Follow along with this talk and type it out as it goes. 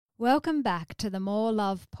Welcome back to the More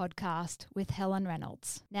Love podcast with Helen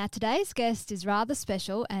Reynolds. Now, today's guest is rather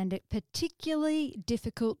special and particularly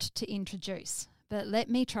difficult to introduce, but let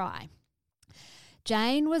me try.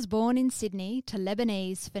 Jane was born in Sydney to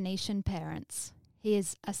Lebanese Phoenician parents. He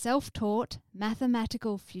is a self-taught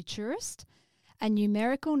mathematical futurist, a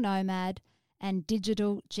numerical nomad, and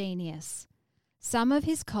digital genius. Some of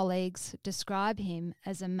his colleagues describe him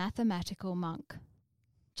as a mathematical monk.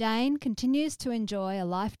 Jane continues to enjoy a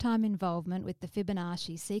lifetime involvement with the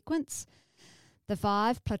Fibonacci sequence, the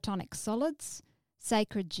 5 Platonic solids,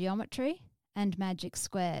 sacred geometry, and magic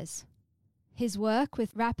squares. His work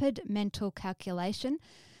with rapid mental calculation,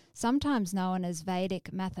 sometimes known as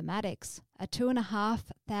Vedic mathematics, a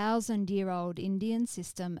 2,500-year-old Indian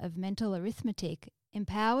system of mental arithmetic,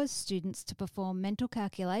 empowers students to perform mental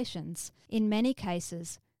calculations, in many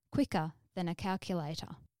cases quicker than a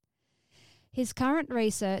calculator. His current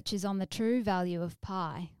research is on the true value of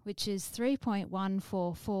pi, which is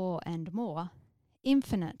 3.144 and more,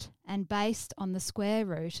 infinite and based on the square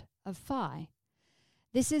root of phi.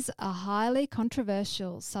 This is a highly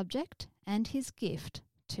controversial subject and his gift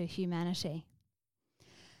to humanity.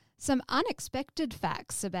 Some unexpected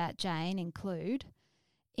facts about Jane include,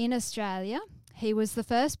 in Australia, he was the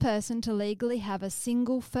first person to legally have a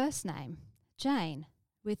single first name, Jane,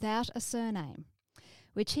 without a surname,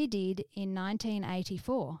 which he did in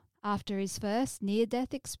 1984 after his first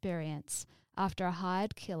near-death experience after a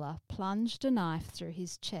hired killer plunged a knife through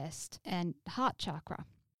his chest and heart chakra.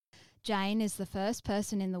 Jane is the first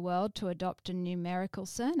person in the world to adopt a numerical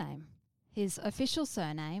surname. His official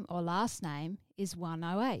surname or last name is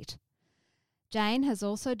 108. Jane has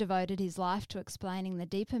also devoted his life to explaining the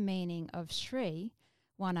deeper meaning of Shri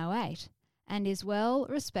 108 and is well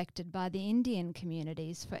respected by the Indian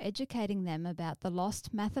communities for educating them about the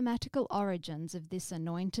lost mathematical origins of this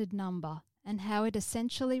anointed number and how it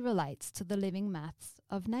essentially relates to the living maths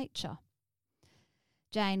of nature.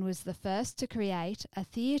 Jane was the first to create a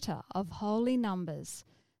theatre of holy numbers,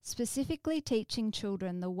 specifically teaching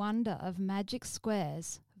children the wonder of magic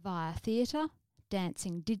squares via theatre,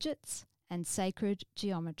 dancing digits, and sacred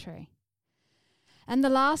geometry. And the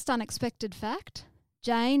last unexpected fact,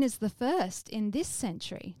 Jane is the first in this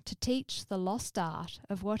century to teach the lost art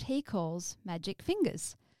of what he calls magic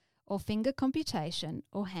fingers, or finger computation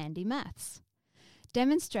or handy maths,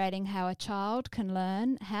 demonstrating how a child can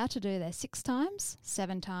learn how to do their 6 times,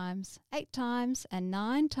 7 times, 8 times, and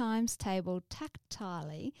 9 times table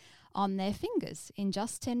tactilely on their fingers in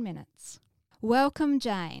just 10 minutes. Welcome,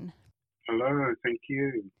 Jane. Hello, thank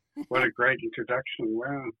you. What a great introduction.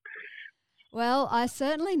 Wow. Well, I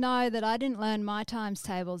certainly know that I didn't learn my times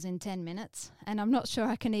tables in 10 minutes, and I'm not sure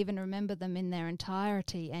I can even remember them in their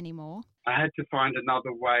entirety anymore. I had to find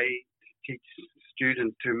another way to teach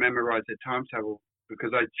students to memorize their timetable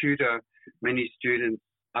because I tutor many students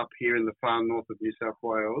up here in the far north of New South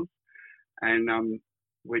Wales, and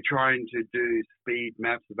we're trying to do speed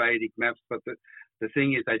maths, Vedic maths, but the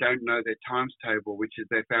thing is they don't know their times table, which is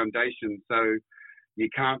their foundation. So you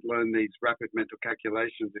can't learn these rapid mental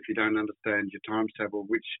calculations if you don't understand your times table,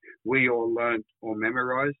 which we all learned or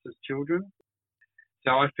memorized as children.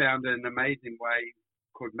 So I found an amazing way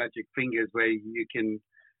called Magic Fingers where you can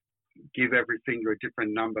give every finger a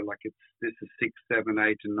different number, like this is 6, 7,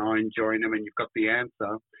 8, and 9, join them and you've got the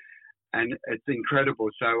answer. And it's incredible.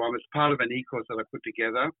 So I was part of an e-course that I put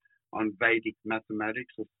together on Vedic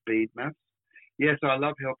mathematics or speed maths. Yeah, so I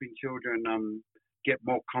love helping children get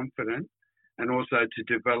more confident and also to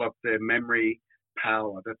develop their memory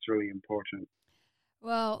power. That's really important.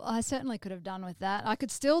 Well, I certainly could have done with that. I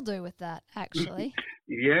could still do with that, actually.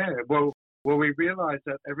 Yeah, well, we realised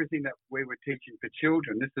that everything that we were teaching for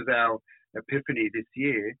children, this is our epiphany this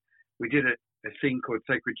year, we did a thing called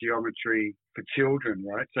Sacred Geometry for Children,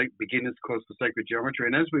 right? So beginner's course for Sacred Geometry.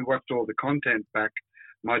 And as we watched all the content back,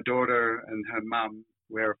 my daughter and her mum,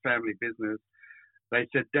 we're a family business, they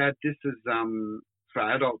said, Dad, this is for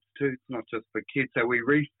adults too, it's not just for kids. So we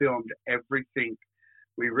refilmed everything.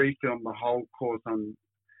 We refilmed the whole course on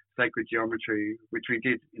sacred geometry, which we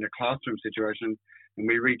did in a classroom situation, and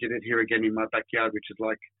we redid it here again in my backyard, which is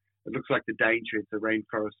like, it looks like the Daintree. It's a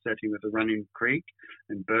rainforest setting with a running creek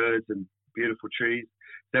and birds and beautiful trees.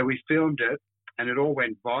 So we filmed it and it all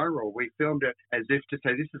went viral. We filmed it as if to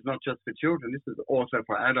say, this is not just for children, this is also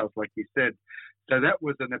for adults, like you said. So that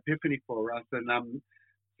was an epiphany for us. And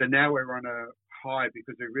so now we're on a high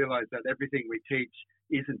because we realize that everything we teach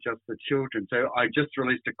isn't just for children. So I just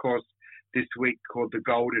released a course this week called The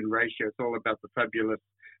Golden Ratio. It's all about the fabulous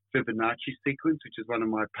Fibonacci sequence, which is one of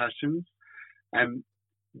my passions. And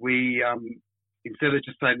we, instead of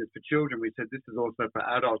just saying it's for children, we said this is also for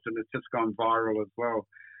adults, and it's just gone viral as well.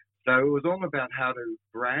 So it was all about how to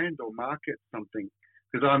brand or market something.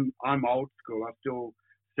 Because I'm old school. I still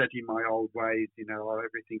set in my old ways,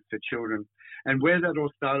 everything's for children. And where that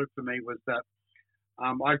all started for me was that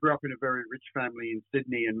I grew up in a very rich family in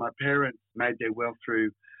Sydney, and my parents made their wealth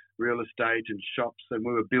through real estate and shops, and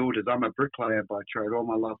we were builders. I'm a bricklayer by trade. All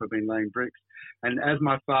my life I've been laying bricks. And as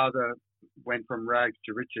my father went from rags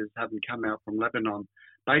to riches, having come out from Lebanon,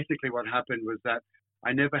 basically what happened was that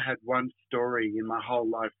I never had one story in my whole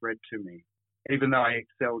life read to me. Even though I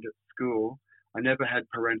excelled at school, I never had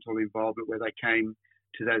parental involvement where they came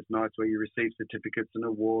to those nights where you receive certificates and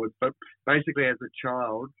awards. But basically, as a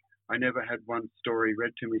child, I never had one story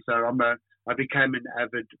read to me. So I became an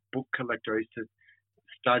avid book collector. I used to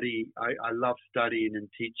study. I love studying and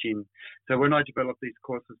teaching. So when I developed these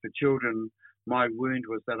courses for children, my wound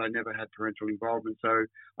was that I never had parental involvement. So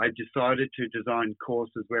I decided to design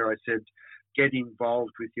courses where I said, get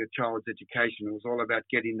involved with your child's education. It was all about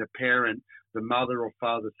getting the parent, the mother or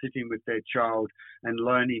father, sitting with their child and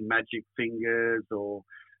learning magic fingers or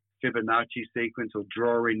Fibonacci sequence or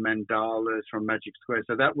drawing mandalas from magic squares.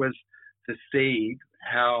 So that was the seed,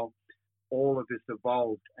 how all of this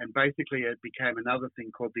evolved. And basically it became another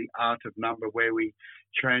thing called the art of number, where we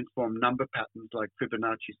transform number patterns like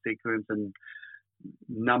Fibonacci sequence and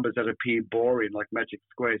numbers that appear boring like magic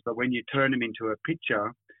squares. But when you turn them into a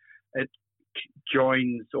picture, it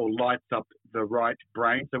joins or lights up the right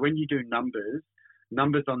brain. So when you do numbers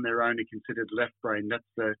on their own are considered left brain. That's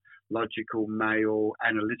the logical, male,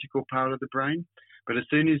 analytical part of the brain. But as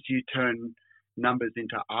soon as you turn numbers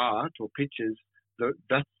into art or pictures,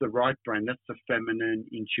 that's the right brain. That's the feminine,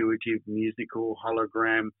 intuitive, musical,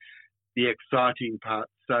 hologram, the exciting part.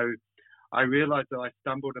 So I realized that I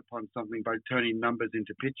stumbled upon something by turning numbers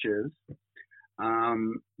into pictures.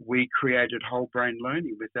 We created whole brain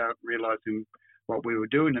learning without realizing what we were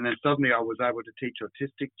doing. And then suddenly I was able to teach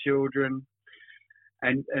autistic children.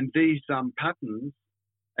 And these patterns,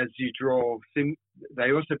 as you draw,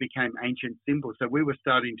 they also became ancient symbols. So we were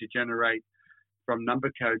starting to generate from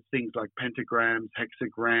number codes things like pentagrams,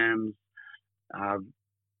 hexagrams,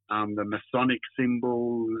 the Masonic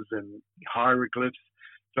symbols and hieroglyphs.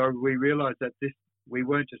 So we realized that we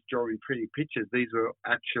weren't just drawing pretty pictures.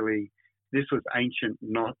 This was ancient,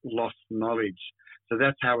 not lost knowledge. So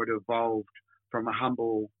that's how it evolved from a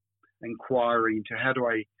humble inquiry into how do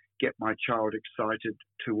I get my child excited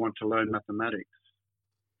to want to learn mathematics.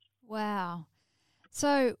 Wow.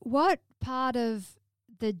 So what part of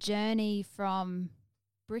the journey from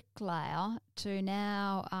bricklayer to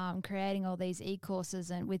now creating all these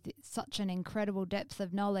e-courses and with such an incredible depth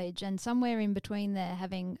of knowledge, and somewhere in between there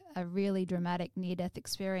having a really dramatic near-death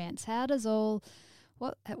experience,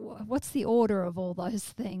 what's the order of all those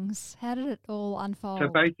things? How did it all unfold? So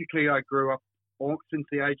basically I grew up since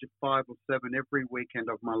the age of 5 or 7, every weekend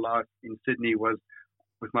of my life in Sydney was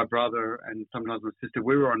with my brother and sometimes my sister.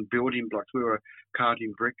 We were on building blocks. We were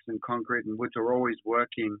carting bricks and concrete and wood. We were always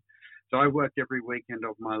working. So I worked every weekend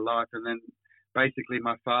of my life. And then basically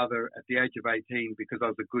my father, at the age of 18, because I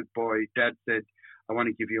was a good boy, Dad said, I want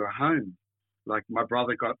to give you a home. Like my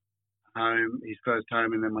brother got home, his first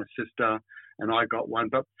home, and then my sister and I got one.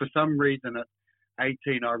 But for some reason at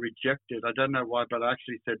 18, I rejected. I don't know why, but I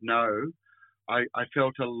actually said no. I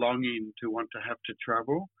felt a longing to want to have to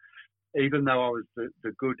travel. Even though I was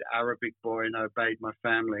the good Arabic boy and obeyed my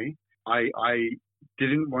family, I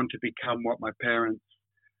didn't want to become what my parents,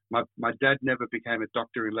 my dad never became a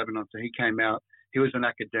doctor in Lebanon, so he came out, he was an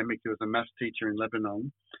academic, he was a maths teacher in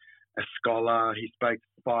Lebanon, a scholar, he spoke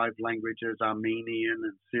 5 languages, Armenian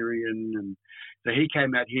and Syrian, and so he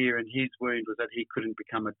came out here and his wound was that he couldn't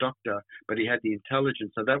become a doctor, but he had the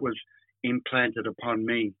intelligence, so that was implanted upon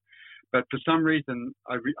me. But for some reason,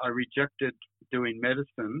 I rejected doing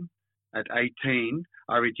medicine at 18.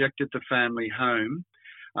 I rejected the family home,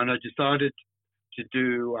 and I decided to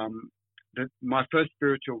do my first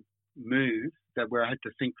spiritual move where I had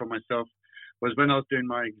to think for myself was when I was doing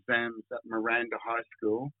my exams at Miranda High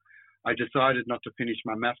School. I decided not to finish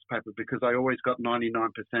my maths paper because I always got 99%.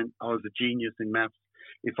 I was a genius in maths.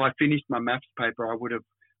 If I finished my maths paper, I would have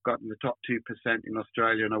gotten the top 2% in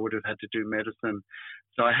Australia and I would have had to do medicine.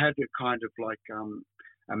 So I had a kind of like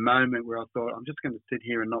a moment where I thought, I'm just going to sit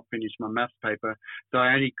here and not finish my maths paper. So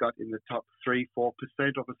I only got in the top 3-4%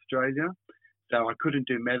 of Australia. So I couldn't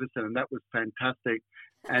do medicine, and that was fantastic.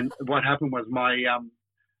 And what happened was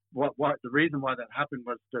the reason why that happened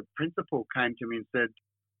was the principal came to me and said,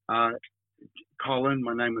 Colin,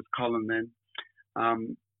 my name was Colin then,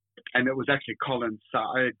 and it was actually Colin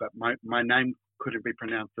Saad, but my name couldn't be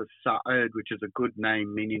pronounced as Saad, which is a good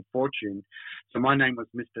name meaning fortune. So my name was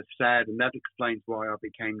Mr. Sad, and that explains why I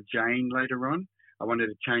became Jane later on. I wanted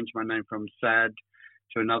to change my name from Sad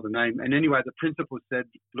to another name. And anyway, the principal said,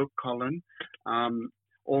 "Look, Colin,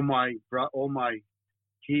 all my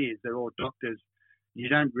peers, they're all doctors. You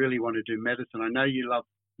don't really want to do medicine. I know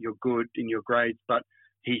you're good in your grades, but,"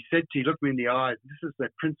 he looked me in the eyes. This is the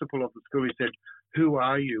principal of the school. He said, "Who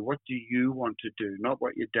are you? What do you want to do? Not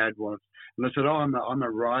what your dad wants." And I said, "Oh, I'm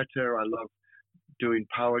a writer. I love doing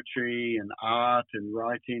poetry and art and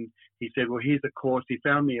writing." He said, "Well, here's a course." He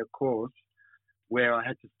found me a course where I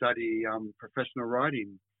had to study professional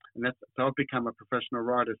writing. And so I've become a professional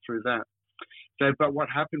writer through that. So, but what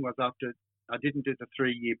happened was, after I didn't do the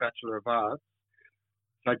 3-year Bachelor of Arts,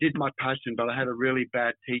 so I did my passion, but I had a really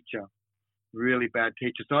bad teacher.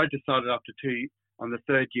 So I decided on the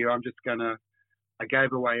 3rd year, I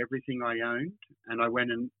gave away everything I owned, and I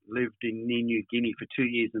went and lived in New Guinea for 2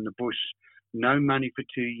 years in the bush. No money for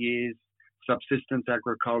 2 years, subsistence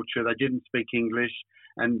agriculture. They didn't speak English,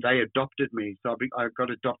 and they adopted me. So I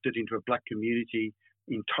got adopted into a black community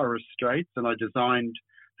in Torres Straits, and I designed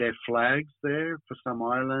their flags there for some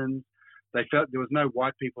islands. They felt there was no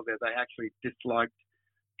white people there. They actually disliked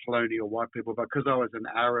colonial white people, but because I was an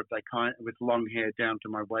Arab, with long hair down to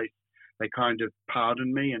my waist, they kind of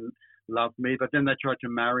pardoned me and loved me. But then they tried to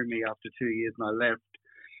marry me after 2 years, and I left.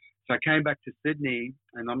 So I came back to Sydney,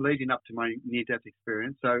 and I'm leading up to my near-death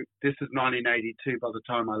experience. So this is 1982 by the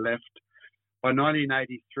time I left. By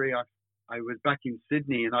 1983, I was back in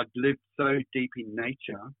Sydney, and I'd lived so deep in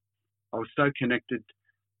nature. I was so connected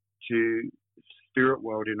to spirit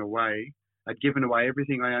world in a way. I'd given away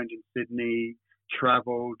everything I owned in Sydney,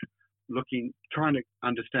 travelled, trying to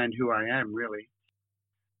understand who I am, really.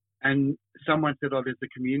 And someone said, "Oh, there's a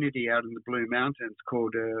community out in the Blue Mountains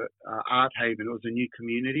called Art Haven." It was a new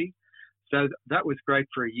community. So that was great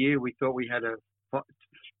for a year. We thought we had a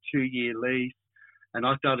 2-year lease, and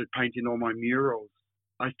I started painting all my murals.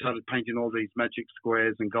 I started painting all these magic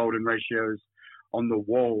squares and golden ratios on the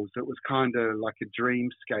walls. It was kind of like a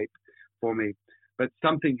dreamscape for me. But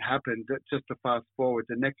something happened, just to fast forward,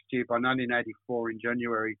 the next year, by 1984 in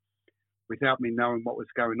January, without me knowing what was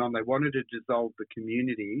going on, they wanted to dissolve the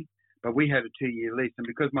community, but we had a 2-year lease. And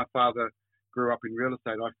because my father grew up in real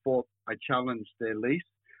estate, I challenged their lease,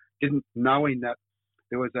 knowing that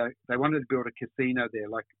they wanted to build a casino there,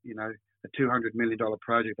 like, a $200 million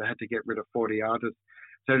project. They had to get rid of 40 artists.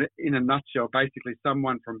 So in a nutshell, basically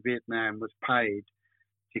someone from Vietnam was paid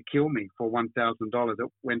to kill me for $1,000.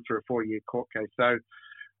 It went through a 4-year court case. So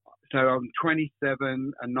I'm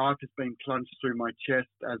 27. A knife has been plunged through my chest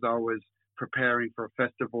as I was preparing for a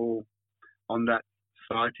festival on that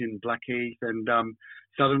site in Blackheath, and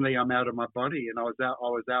suddenly I'm out of my body, and I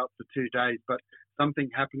was out for 2 days. But something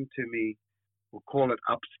happened to me, we'll call it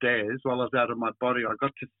upstairs, while I was out of my body. I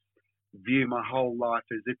got to view my whole life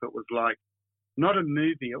as if it was like, not a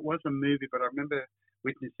movie. It was a movie, but I remember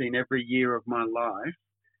witnessing every year of my life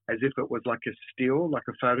as if it was like a still, like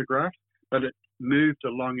a photograph, but it moved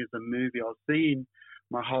along as a movie. I was seeing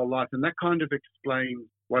my whole life, and that kind of explains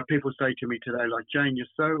why people say to me today, like, "Jane, you're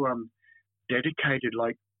so dedicated,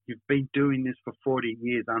 like you've been doing this for 40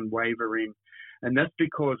 years, unwavering." And that's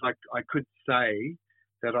because I could say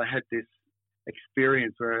that I had this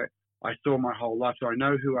experience where I saw my whole life. So I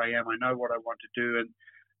know who I am. I know what I want to do.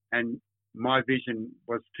 And my vision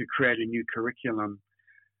was to create a new curriculum.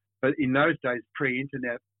 But in those days,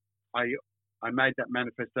 pre-internet, I made that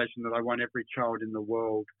manifestation that I want every child in the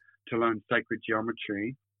world to learn sacred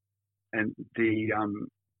geometry and the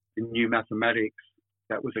new mathematics.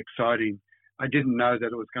 That was exciting. I didn't know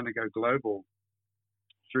that it was going to go global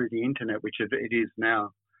through the internet, which it is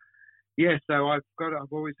now. Yeah, so I've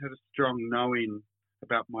always had a strong knowing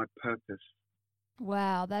about my purpose.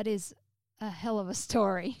 Wow, that is a hell of a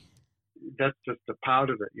story. That's just a part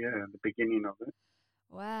of it, yeah, the beginning of it.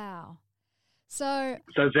 Wow. So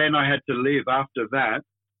then I had to live after that.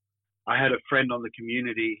 I had a friend on the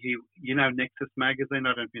community. Nexus Magazine.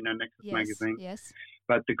 I don't know if you know Nexus Magazine. Yes.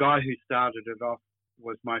 But the guy who started it off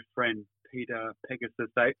was my friend, Peter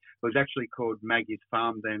Pegasus. It was actually called Maggie's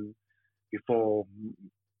Farm then, before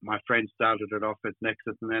my friend started it off as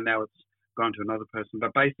Nexus, and then now it's gone to another person.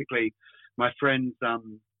 But basically, my friends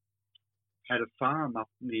had a farm up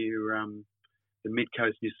near the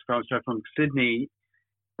mid-coast. So from Sydney,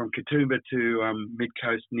 from Katoomba to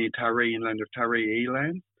mid-coast near Taree, inland of Taree,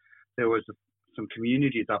 Eland, there was some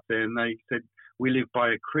communities up there, and they said, "We live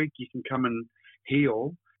by a creek, you can come and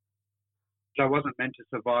heal." So I wasn't meant to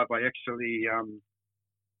survive. I actually,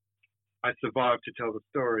 I survived to tell the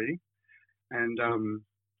story, and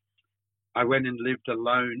I went and lived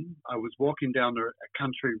alone. I was walking down a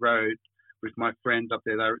country road with my friends up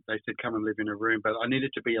there. They said, "Come and live in a room," but I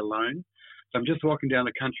needed to be alone. So I'm just walking down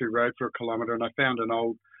a country road for a kilometre, and I found an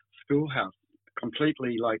old schoolhouse,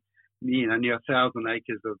 completely near 1,000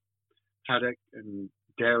 acres of paddock and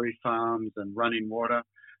dairy farms and running water.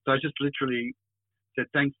 So I just literally said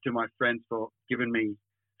thanks to my friends for giving me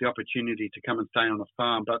the opportunity to come and stay on a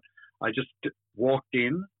farm. But I just walked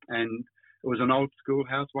in, and it was an old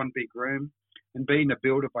schoolhouse, one big room. And being a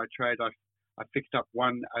builder by trade, I fixed up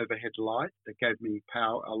one overhead light that gave me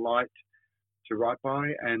a light to write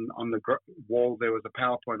by. And on the wall, there was a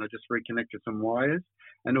power point. I just reconnected some wires,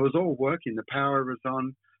 and it was all working. The power was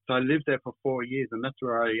on. So I lived there for 4 years, and that's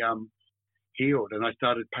where I healed. And I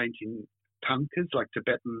started painting tankas, like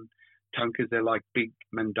Tibetan tankas. They're like big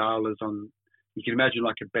mandalas on, you can imagine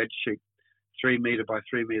like a bed sheet, 3 meter by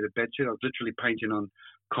 3 meter bed sheet. I was literally painting on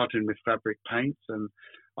cotton with fabric paints, and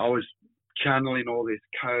I was channeling all these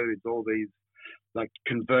codes, all these like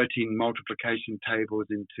converting multiplication tables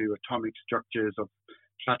into atomic structures of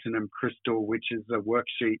platinum crystal, which is a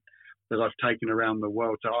worksheet that I've taken around the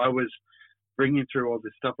world. So I was bringing through all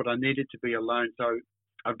this stuff, but I needed to be alone. So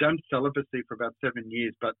I've done celibacy for about 7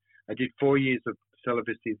 years, but I did 4 years of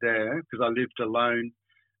celibacy there because I lived alone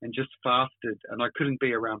and just fasted, and I couldn't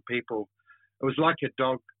be around people. It was like a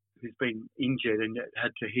dog who's been injured and it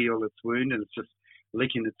had to heal its wound, and it's just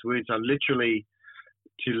licking its wounds. So literally,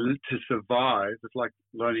 to survive, it's like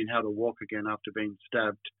learning how to walk again after being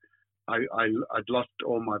stabbed. I'd lost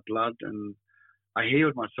all my blood, and I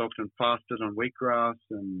healed myself and fasted on wheatgrass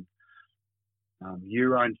and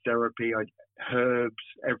urine therapy, herbs,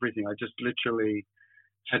 everything. I just literally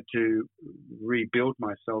had to rebuild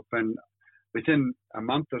myself, and within a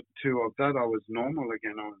month or two of that, I was normal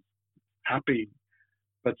again. I was happy,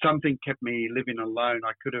 but something kept me living alone.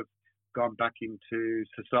 I could have gone back into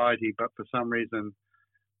society, but for some reason,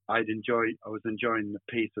 I was enjoying the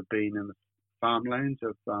peace of being in the farmlands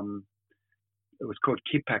of, it was called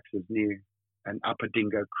Kipaxes near an Upper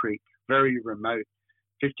Dingo Creek, very remote,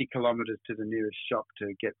 50 kilometres to the nearest shop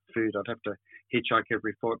to get food. I'd have to hitchhike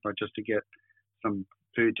every fortnight just to get some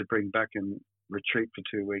food to bring back and retreat for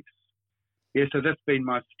 2 weeks. Yeah, so that's been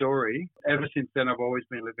my story. Ever since then, I've always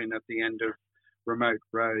been living at the end of remote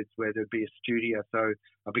roads where there'd be a studio. So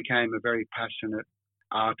I became a very passionate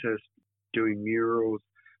artist doing murals,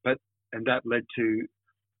 and that led to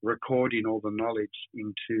recording all the knowledge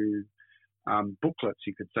into booklets,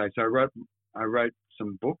 you could say. So I wrote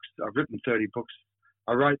some books. I've written 30 books.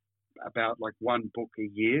 I write about like one book a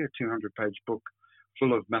year, a 200-page book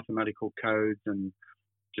full of mathematical codes and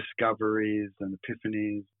discoveries and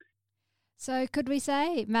epiphanies. So could we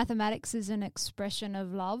say mathematics is an expression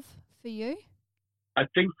of love for you? I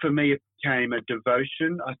think for me it became a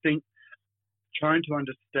devotion. I think trying to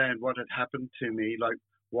understand what had happened to me, like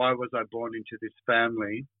why was I born into this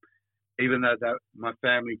family, even though my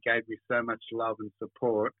family gave me so much love and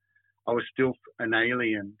support, I was still an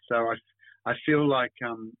alien. So I feel like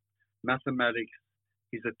mathematics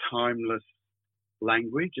is a timeless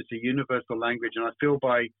language. It's a universal language, and I feel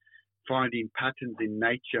by finding patterns in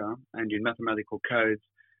nature and in mathematical codes,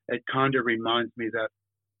 it kind of reminds me that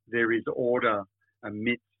there is order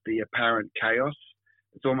amidst the apparent chaos.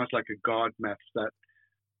 It's almost like a God maths that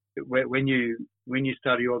when you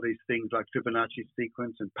study all these things like Fibonacci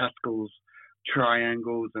sequence and Pascal's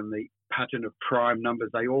triangles and the pattern of prime numbers,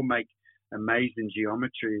 they all make amazing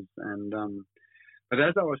geometries. And but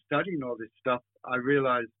as I was studying all this stuff, I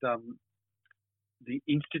realized the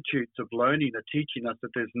institutes of learning are teaching us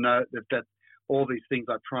that that all these things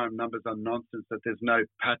like prime numbers are nonsense, that there's no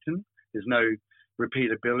pattern, there's no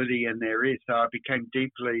repeatability, and there is. So I became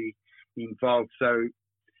deeply involved. So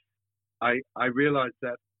I realized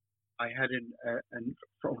that I had and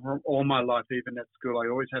from all my life, even at school, I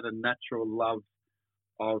always had a natural love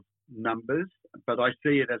of numbers, but I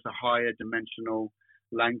see it as a higher dimensional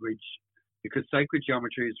language, because sacred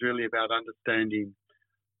geometry is really about understanding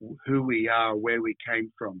who we are, where we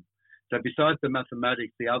came from. So besides the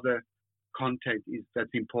mathematics, the other content that's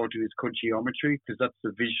important is called geometry, because that's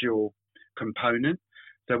the visual component.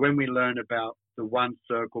 So when we learn about the one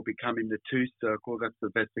circle becoming the two circle, that's the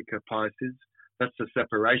Vesica Pisces, that's the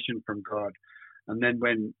separation from God. And then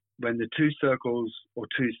when the two circles or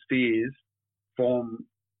two spheres form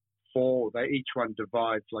four, each one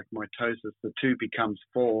divides like mitosis, the two becomes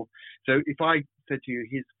four. So if I said to you,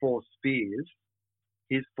 here's four spheres,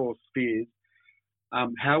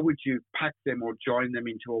 how would you pack them or join them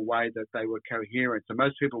into a way that they were coherent? So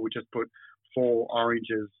most people would just put four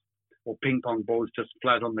oranges or ping pong balls just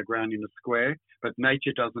flat on the ground in a square, but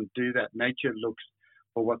nature doesn't do that. Nature looks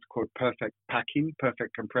for what's called perfect packing,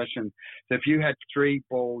 perfect compression. So if you had three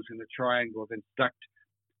balls in a triangle, then stacked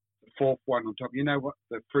the fourth one on top, you know what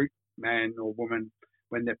the fruit man or woman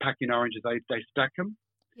when they're packing oranges, they stack them.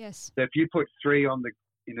 Yes. So if you put 3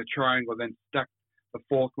 in a triangle, then stack the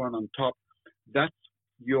 4th one on top, that's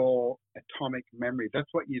your atomic memory. That's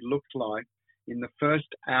what you looked like in the first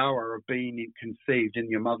hour of being conceived in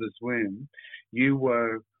your mother's womb. You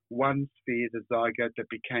were 1 sphere, the zygote, that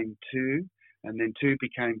became 2, and then 2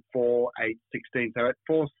 became 4, 8, 16. So at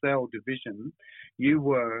 4-cell division, you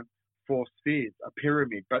were 4 spheres, a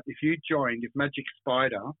pyramid. But if Magic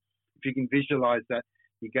Spider, if you can visualize that,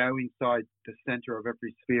 you go inside the center of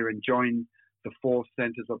every sphere and join the 4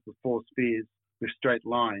 centers of the 4 spheres with straight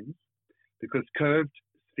lines, because curved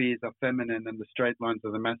spheres are feminine and the straight lines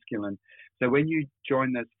are the masculine. So when you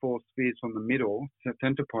join those 4 spheres from the middle,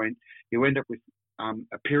 center point, you end up with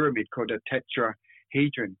a pyramid called a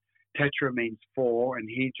tetrahedron. Tetra means 4 and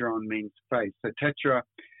hedron means face. So tetra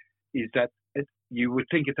is that you would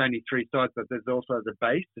think it's only 3 sides, but there's also the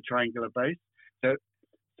base, the triangular base.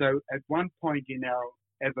 So at one point in our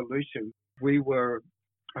evolution, we were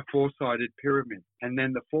a 4-sided pyramid, and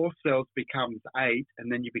then the 4 cells becomes 8, and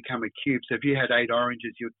then you become a cube. So if you had 8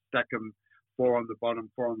 oranges, you'd stack them 4 on the bottom,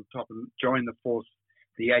 4 on the top, and join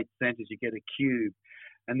the 8 centers, you get a cube.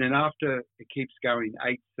 And then after it keeps going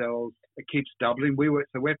 8 cells, it keeps doubling.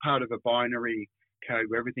 We're part of a binary code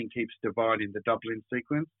where everything keeps dividing, the doubling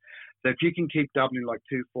sequence. So if you can keep doubling like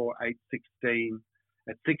 2, 4, 8, 16,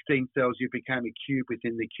 at 16 cells, you became a cube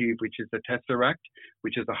within the cube, which is the tesseract,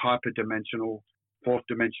 which is a hyperdimensional,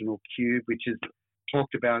 4th-dimensional cube, which is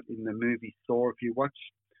talked about in the movie Thor. If you watch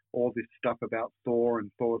all this stuff about Thor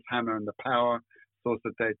and Thor's hammer and the power source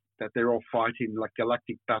that they're all fighting, like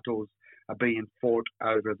galactic battles are being fought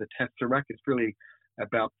over the tesseract. It's really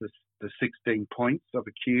about the 16 points of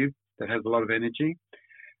a cube that has a lot of energy.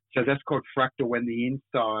 So that's called fractal, when the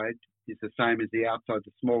inside is the same as the outside,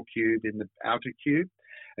 the small cube in the outer cube.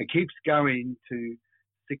 It keeps going to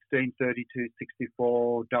 16, 32,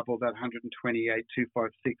 64, double that, 128,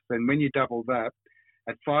 256. And when you double that,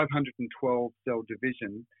 at 512 cell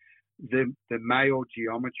division, the male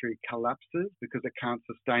geometry collapses because it can't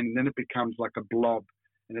sustain, and then it becomes like a blob,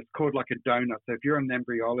 and it's called like a donut. So if you're an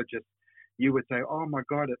embryologist, you would say, oh my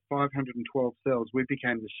God, at 512 cells, we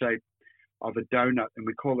became the shape of a donut, and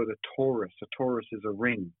we call it a torus. A torus is a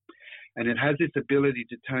ring, and it has this ability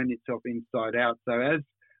to turn itself inside out. So as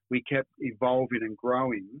we kept evolving and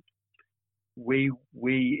growing, we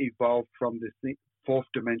evolved from this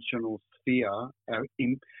 4th-dimensional sphere,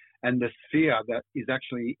 and the sphere that is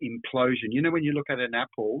actually implosion. You know, when you look at an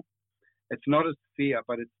apple, it's not a sphere,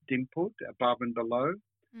 but it's dimpled above and below.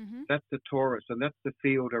 Mm-hmm. That's the torus, and that's the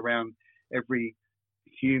field around every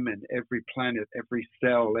human, every planet, every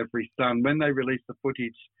cell, every sun. When they released the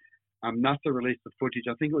footage, NASA released the footage.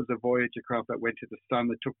 I think it was a Voyager craft that went to the sun,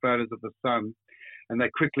 that took photos of the sun, and they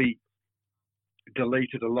quickly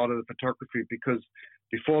deleted a lot of the photography, because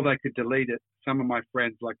before they could delete it, some of my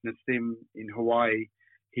friends, like Nassim in Hawaii,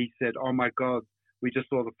 he said, oh my God, we just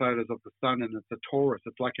saw the photos of the sun and it's a torus.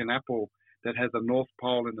 It's like an apple that has a north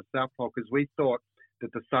pole and a south pole, because we thought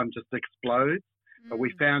that the sun just explodes, but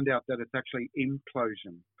we found out that it's actually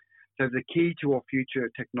implosion. So the key to all future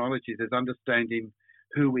technologies is understanding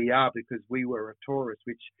who we are, because we were a torus,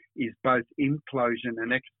 which is both implosion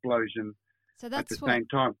and explosion at the same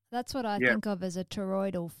time. That's what I think of as a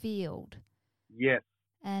toroidal field. Yes.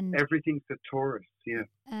 And everything's a torus, yeah.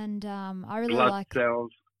 And I really blood like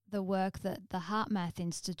cells. The work that the HeartMath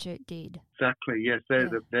Institute did. Exactly, yes.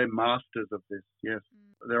 They're masters of this, yes.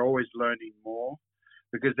 They're always learning more,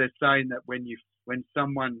 because they're saying that when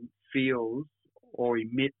someone feels or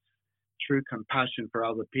emits true compassion for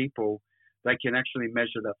other people, they can actually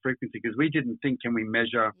measure that frequency, because we didn't think, can we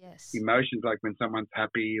measure emotions like when someone's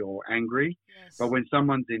happy or angry? Yes. But when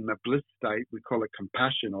someone's in a bliss state, we call it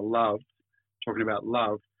compassion or love, talking about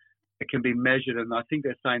love, it can be measured. And I think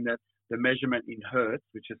they're saying that the measurement in hertz,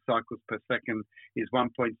 which is cycles per second, is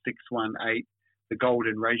 1.618, the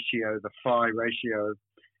golden ratio, the phi ratio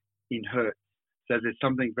in hertz. So there's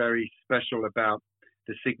something very special about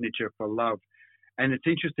the signature for love. And it's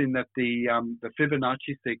interesting that the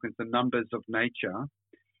Fibonacci sequence, the numbers of nature,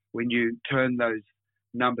 when you turn those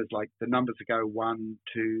numbers, like the numbers that go 1,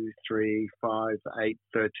 2, 3, 5, 8,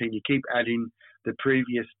 13, you keep adding the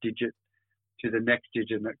previous digit to the next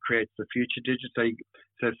digit, and it creates the future digit.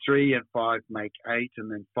 So 3 and 5 make 8,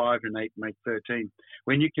 and then 5 and 8 make 13.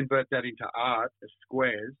 When you convert that into art as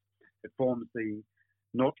squares, it forms the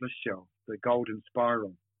nautilus shell, the golden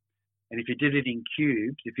spiral. And if you did it in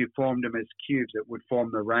cubes, if you formed them as cubes, it would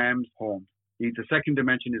form the ram's horn. The second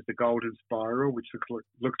dimension is the golden spiral, which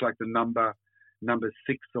looks like the number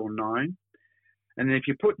 6 or 9. And then if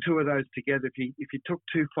you put two of those together, if you took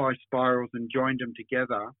 2 phi spirals and joined them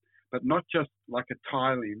together, but not just like a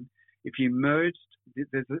tile in. If you merged,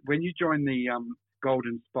 when you join the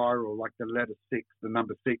golden spiral, like the letter 6, the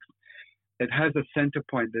number 6, it has a center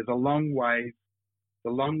point. There's a long wave.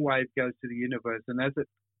 The long wave goes to the universe, and as it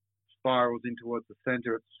spirals in towards the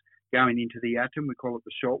center, it's going into the atom. We call it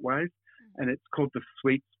the short wave, and it's called the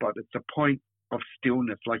sweet spot. It's a point of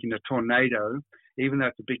stillness, like in a tornado. Even though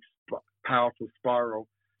it's a big, powerful spiral,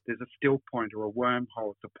 there's a still point or a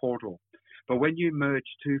wormhole. It's a portal. But when you merge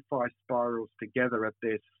 2 5 spirals together at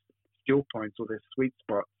their still points or their sweet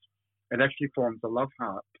spots, it actually forms a love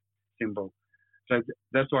heart symbol. So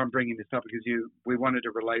that's why I'm bringing this up, because we wanted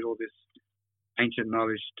to relate all this ancient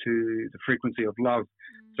knowledge to the frequency of love.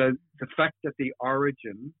 So the fact that the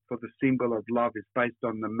origin for the symbol of love is based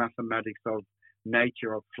on the mathematics of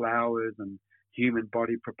nature, of flowers and human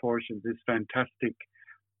body proportions, is fantastic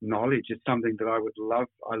knowledge. It's something that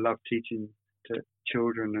I love teaching to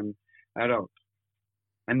children and adults.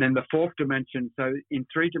 And then the 4th dimension, so in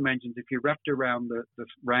 3 dimensions, if you wrapped around the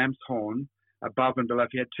ram's horn above and below,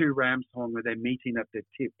 if you had 2 ram's horn where they're meeting at their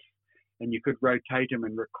tips, and you could rotate them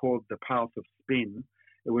and record the path of spin,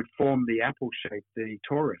 it would form the apple shape, the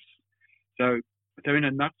torus. So in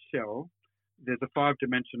a nutshell, there's a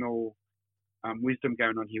 5-dimensional wisdom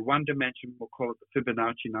going on here. 1 dimension, we'll call it the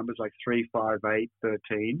Fibonacci numbers, like 3, 5, 8,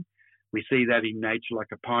 13. We see that in nature,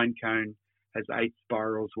 like a pine cone has 8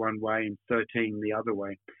 spirals one way and 13 the other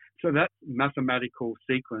way. So that mathematical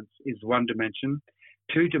sequence is 1 dimension.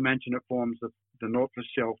 2 dimension, it forms the North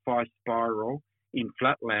Shell 5 spiral in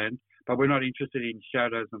flatland, but we're not interested in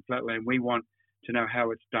shadows and flatland. We want to know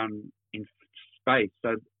how it's done in space.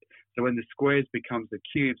 So when the squares becomes the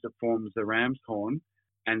cubes, it forms the ram's horn,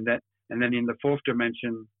 and then in the 4th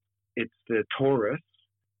dimension, it's the torus.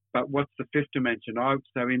 But what's the 5th dimension?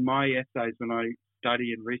 So in my essays, when I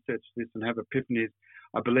study and research this and have epiphanies,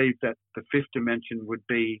 I believe that the 5th dimension would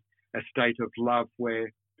be a state of love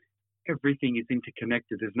where everything is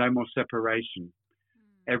interconnected. There's no more separation.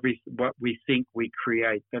 What we think we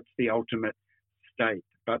create, that's the ultimate state.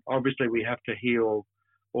 But obviously we have to heal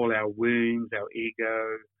all our wounds, our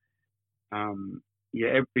ego.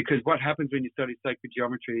 Because what happens when you study sacred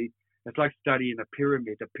geometry, it's like studying a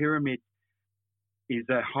pyramid. A pyramid is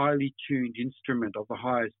a highly tuned instrument of the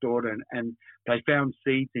highest order, and they found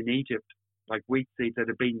seeds in Egypt, like wheat seeds, that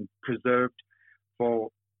have been preserved for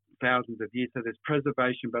thousands of years. So there's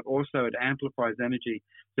preservation, but also it amplifies energy.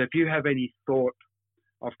 So if you have any thought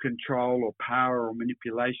of control or power or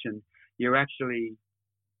manipulation, you're actually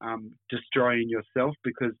destroying yourself,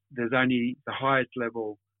 because there's only the highest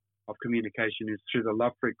level of communication is through the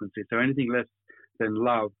love frequency. So anything less than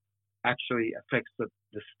love actually affects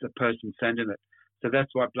the person sending it. So that's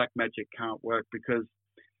why black magic can't work, because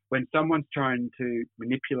when someone's trying to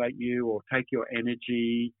manipulate you or take your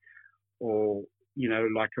energy, or,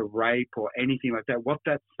 like a rape or anything like that, what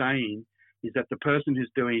that's saying is that the person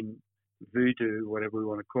who's doing voodoo, whatever we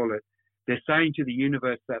want to call it, they're saying to the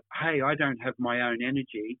universe that, hey, I don't have my own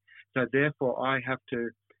energy, so therefore I have to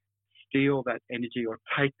steal that energy or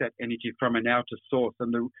take that energy from an outer source.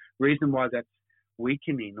 And the reason why that's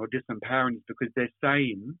weakening or disempowering is because they're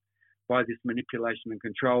saying by this manipulation and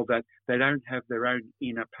control that they don't have their own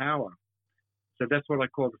inner power. So that's what I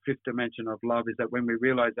call the 5th dimension of love, is that when we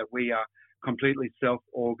realize that we are completely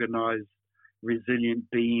self-organized, resilient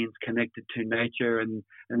beings connected to nature, and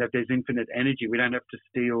that there's infinite energy, we don't have to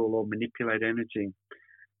steal or manipulate energy.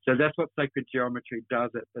 So that's what sacred geometry does.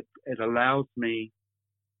 It allows me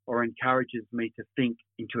or encourages me to think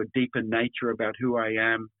into a deeper nature about who I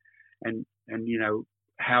am, and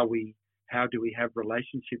how do we have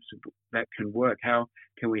relationships that can work? How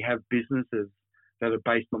can we have businesses that are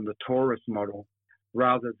based on the torus model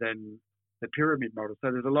rather than the pyramid model?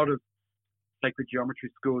 So there's a lot of sacred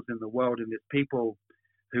geometry schools in the world, and there's people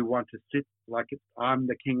who want to sit like I'm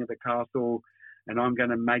the king of the castle, and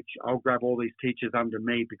I'll grab all these teachers under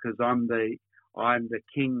me because I'm the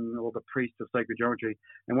king or the priest of sacred geometry.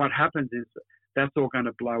 And what happens is that's all going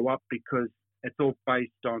to blow up, because it's all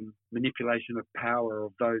based on manipulation of power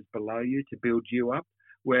of those below you to build you up.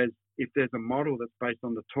 Whereas if there's a model that's based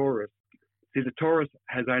on the torus, see, the torus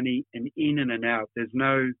has only an in and an out.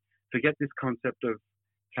 Forget this concept of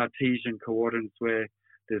Cartesian coordinates where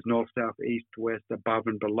there's north, south, east, west, above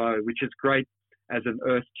and below, which is great as an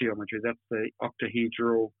earth geometry. That's the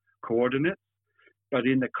octahedral coordinates. But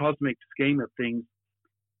in the cosmic scheme of things,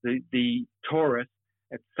 the torus,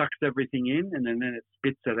 it sucks everything in and then it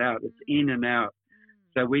spits it out. It's in and out.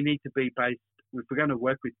 So we need to be based, if we're going to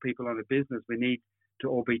work with people on a business, we need to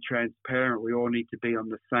all be transparent. We all need to be on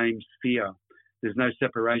the same sphere. There's no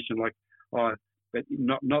separation but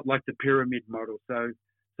not like the pyramid model. So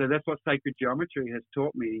So that's what sacred geometry has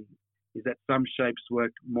taught me, is that some shapes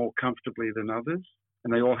work more comfortably than others,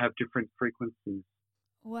 and they all have different frequencies.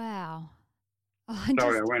 Wow.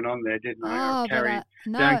 Sorry, I went on there, didn't I? Oh,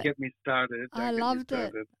 no. Don't get me started. I loved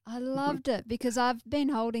it. I loved it because I've been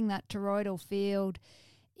holding that toroidal field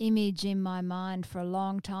image in my mind for a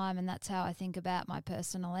long time, and that's how I think about my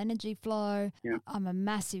personal energy flow. Yeah. I'm a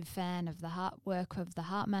massive fan of the heart work of the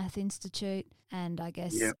HeartMath Institute, and I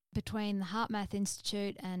guess between the HeartMath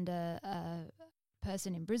Institute and a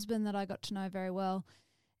person in Brisbane that I got to know very well,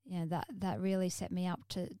 that really set me up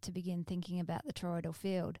to begin thinking about the toroidal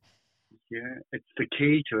field. Yeah, it's the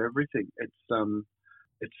key to everything. It's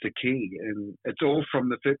the key, and it's all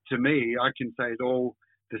from to me, I can say it all.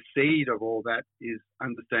 The seed of all that is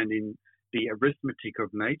understanding the arithmetic of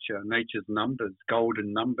nature, nature's numbers,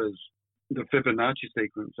 golden numbers, the Fibonacci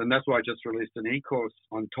sequence. And that's why I just released an e-course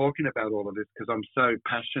on talking about all of this, because I'm so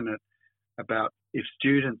passionate about if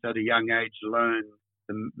students at a young age learn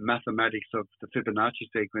the mathematics of the Fibonacci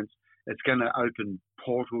sequence, it's going to open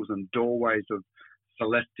portals and doorways of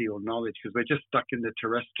celestial knowledge, because we're just stuck in the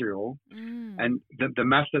terrestrial. And the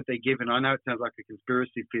math that they give, and I know it sounds like a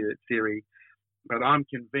conspiracy theory, but I'm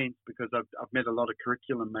convinced, because I've met a lot of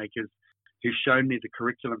curriculum makers who've shown me the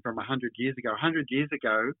curriculum from 100 years ago. 100 years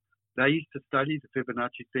ago, they used to study the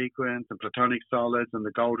Fibonacci sequence and platonic solids and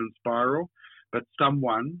the golden spiral, but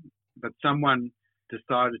someone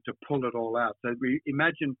decided to pull it all out. So we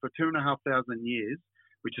imagine for 2,500 years,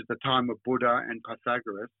 which is the time of Buddha and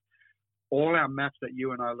Pythagoras, all our maths that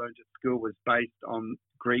you and I learned at school was based on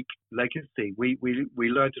Greek legacy. We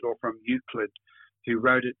learned it all from Euclid, who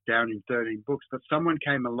wrote it down in 13 books. But someone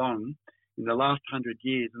came along in the last 100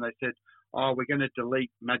 years and they said, oh, we're going to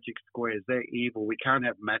delete magic squares. They're evil. We can't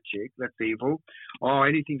have magic. That's evil. Oh,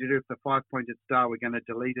 anything to do with the five-pointed star, we're going to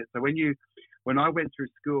delete it. So when I went through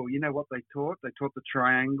school, you know what they taught? They taught the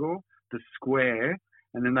triangle, the square,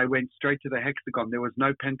 and then they went straight to the hexagon. There was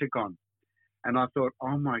no pentagon. And I thought,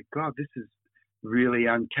 oh my God, this is really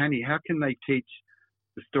uncanny. How can they teach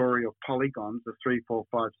the story of polygons, the 3, 4,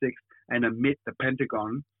 5, 6, and omit the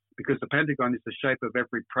pentagon? Because the pentagon is the shape of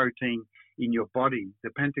every protein in your body.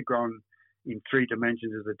 The pentagon in 3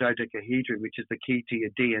 dimensions is a dodecahedron, which is the key to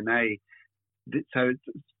your DNA. So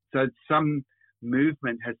some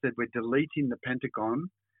movement has said we're deleting the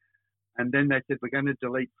pentagon, and then they said we're going to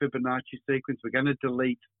delete Fibonacci sequence, we're going to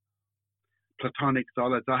delete platonic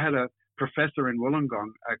solids. I had a professor in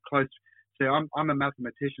Wollongong, I'm a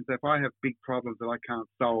mathematician, so if I have big problems that I can't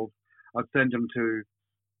solve, I'll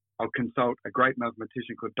consult a great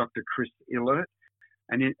mathematician called Dr. Chris Illert.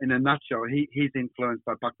 And in a nutshell, he's influenced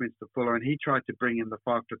by Buckminster Fuller, and he tried to bring in the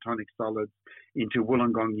 5 platonic solids into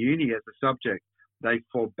Wollongong Uni as a subject. They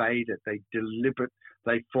forbade it.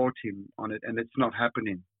 They fought him on it, and it's not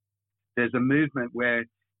happening. There's a movement where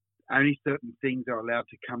only certain things are allowed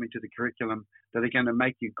to come into the curriculum that are going to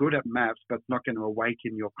make you good at maths, but it's not going to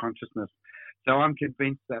awaken your consciousness. So I'm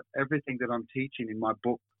convinced that everything that I'm teaching in my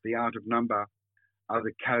book, The Art of Number, are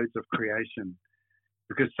the codes of creation.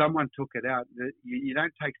 Because someone took it out. You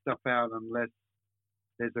don't take stuff out unless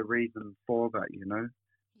there's a reason for that, you know?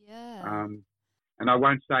 Yeah. And I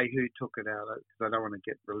won't say who took it out because I don't want to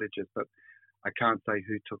get religious, but I can't say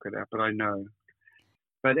who took it out, but I know.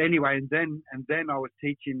 But anyway, and then I was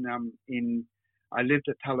teaching I lived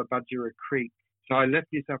at Tallebudgera Creek. So I left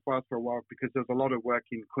New South Wales for a while because there was a lot of work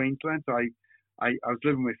in Queensland. So I was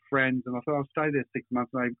living with friends and I thought I'll stay there 6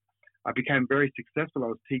 months. And I became very successful. I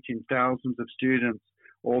was teaching thousands of students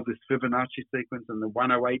all this Fibonacci sequence and the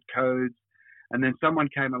 108 codes. And then someone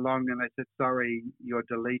came along and they said, sorry, you're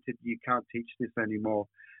deleted. You can't teach this anymore.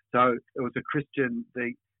 So it was a Christian,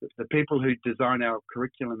 the people who design our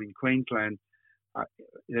curriculum in Queensland,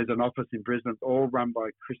 there's an office in Brisbane, all run by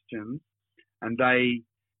Christians, and they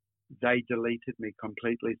deleted me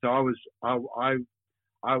completely. So I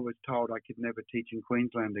was told I could never teach in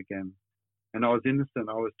Queensland again. And I was innocent.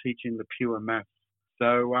 I was teaching the pure maths.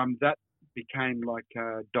 So that became like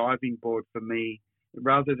a diving board for me.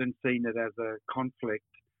 Rather than seeing it as a conflict,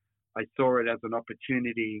 I saw it as an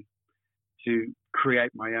opportunity to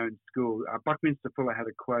create my own school. Buckminster Fuller had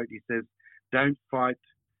a quote. He says, don't fight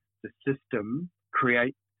the system,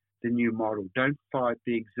 create the new model. Don't fight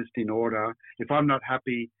the existing order. If I'm not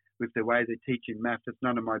happy with the way they're teaching maths, it's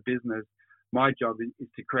none of my business. My job is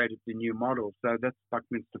to create the new model. So that's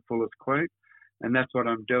Buckminster Fuller's quote, and that's what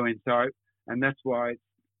I'm doing. So, and that's why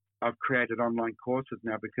I've created online courses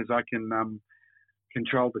now, because I can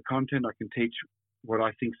control the content. I can teach what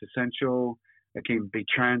I think is essential. It can be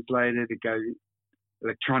translated. It goes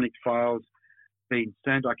electronic files being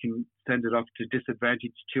sent. I can send it off to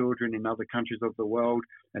disadvantaged children in other countries of the world,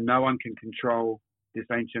 and no one can control this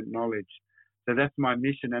ancient knowledge. So that's my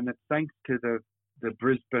mission, and it's thanks to the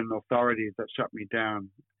Brisbane authorities that shut me down,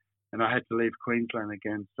 and I had to leave Queensland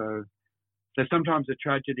again. So sometimes a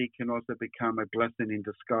tragedy can also become a blessing in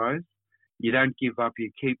disguise. You don't give up.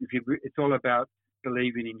 You keep. It's all about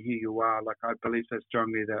believing in who you are. Like, I believe so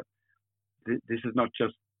strongly that this is not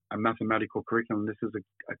just a mathematical curriculum. This is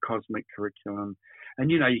a cosmic curriculum.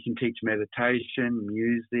 And, you can teach meditation,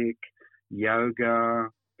 music, yoga,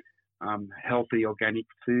 healthy organic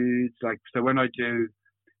foods. So when I do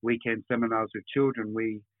weekend seminars with children,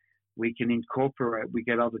 we can incorporate, we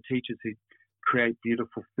get other teachers who create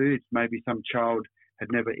beautiful foods. Maybe some child had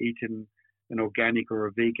never eaten an organic or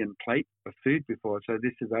a vegan plate of food before. So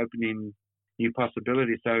this is opening new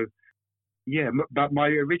possibilities. So, yeah, but my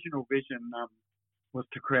original vision was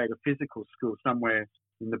to create a physical school somewhere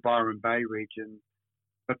in the Byron Bay region.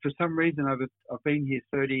 But for some reason, I've been here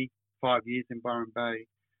 35 years in Byron Bay.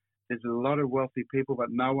 There's a lot of wealthy people, but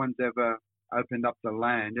no one's ever opened up the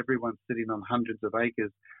land. Everyone's sitting on hundreds of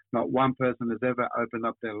acres. Not one person has ever opened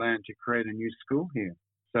up their land to create a new school here.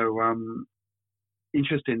 So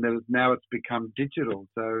interesting that now it's become digital.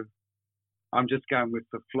 So I'm just going with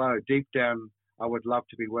the flow. Deep down, I would love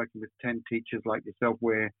to be working with 10 teachers like yourself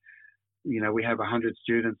where, we have 100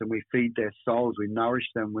 students and we feed their souls. We nourish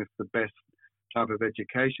them with the best type of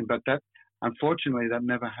education. But unfortunately, that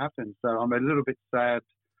never happens. So I'm a little bit sad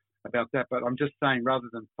about that. But I'm just saying, rather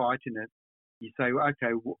than fighting it, you say,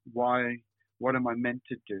 okay, why? What am I meant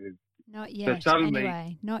to do? Not yet, so suddenly,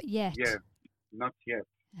 anyway. Not yet. Yeah, not yet.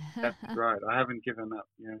 That's right. I haven't given up.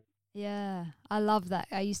 Yeah. Yeah, I love that.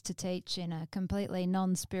 I used to teach in a completely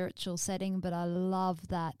non-spiritual setting, but I love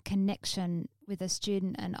that connection with a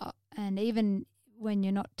student, and even when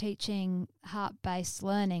you're not teaching heart-based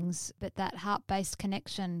learnings, but that heart-based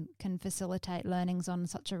connection can facilitate learnings on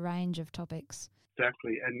such a range of topics.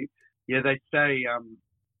 Exactly, and yeah, they say,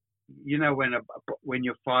 when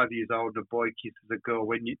you're 5 years old, a boy kisses a girl.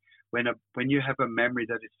 When you have a memory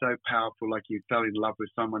that is so powerful, like you fell in love with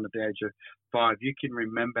someone at the age of 5, you can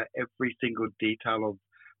remember every single detail of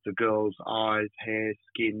the girl's eyes, hair,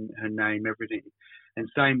 skin, her name, everything. And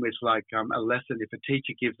same with a lesson. If a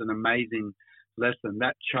teacher gives an amazing lesson,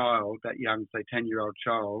 that child, that young, say 10-year-old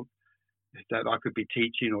child that I could be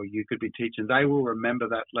teaching or you could be teaching, they will remember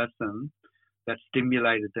that lesson that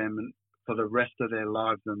stimulated them for the rest of their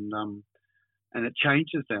lives, and it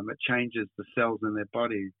changes them. It changes the cells in their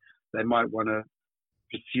body. They might want to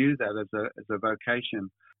pursue that as a vocation.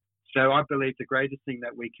 So I believe the greatest thing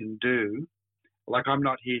that we can do, I'm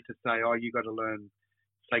not here to say, oh, you got to learn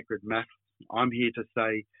sacred maths. I'm here to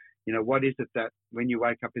say, what is it that when you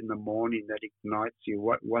wake up in the morning that ignites you?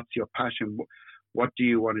 What's your passion? What do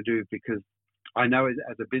you want to do? Because I know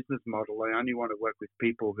as a business model, I only want to work with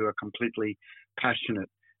people who are completely passionate.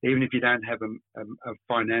 Even if you don't have a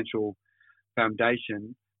financial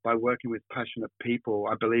foundation, by working with passionate people,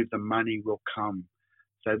 I believe the money will come.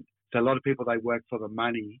 So a lot of people, they work for the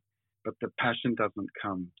money, but the passion doesn't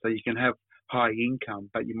come. So you can have high income,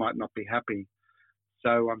 but you might not be happy.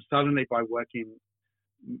 So suddenly by working,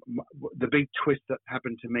 the big twist that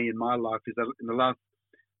happened to me in my life is that in the last,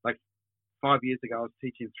 5 years ago, I was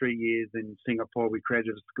teaching 3 years in Singapore. We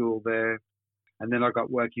created a school there. And then I got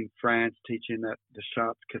work in France, teaching at the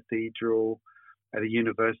Chartres Cathedral at a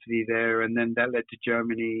university there. And then that led to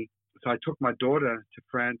Germany. So I took my daughter to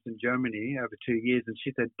France and Germany over 2 years. And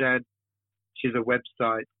she said, Dad, she's a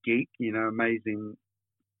website geek, amazing.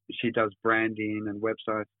 She does branding and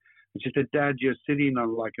websites. And she said, Dad, you're sitting on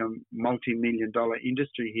a multi-million-dollar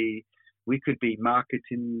industry here. We could be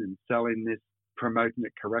marketing and selling this, promoting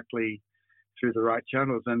it correctly through the right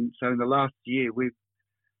channels. And so in the last year, we've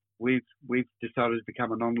decided to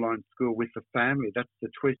become an online school with the family. That's the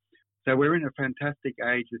twist. So we're in a fantastic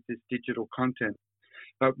age with this digital content.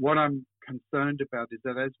 But what I'm concerned about is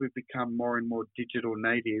that as we become more and more digital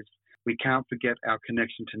natives, we can't forget our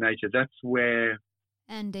connection to nature. That's where...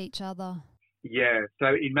 And each other. Yeah. So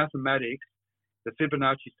in mathematics, the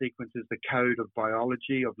Fibonacci sequence is the code of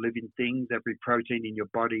biology, of living things. Every protein in your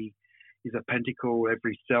body is a pentacle.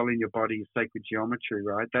 Every cell in your body is sacred geometry,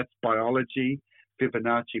 right? That's biology,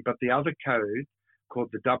 Fibonacci. But the other code, called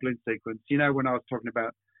the Dublin sequence, when I was talking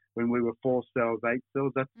about when we were 4 cells, 8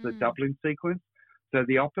 cells, that's the Dublin sequence. So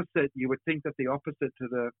the opposite, you would think that the opposite to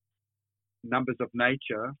the numbers of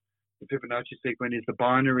nature, the Fibonacci sequence, is the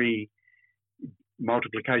binary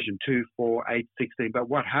multiplication, 2, 4, 8, 16. But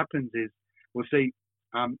what happens is, we'll see,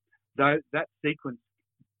 that sequence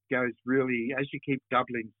goes really, as you keep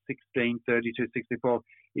doubling 16, 32, 64,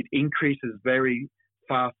 it increases very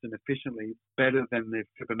fast and efficiently, better than the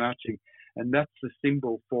Fibonacci. And that's the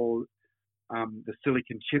symbol for the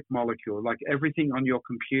silicon chip molecule. Like everything on your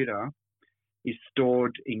computer is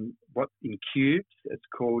stored in cubes. It's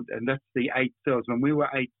called, and that's the 8 cells. When we were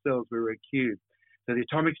 8 cells, we were a cube. So the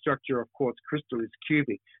atomic structure of quartz crystal is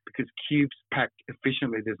cubic because cubes pack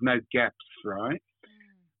efficiently. There's no gaps, right?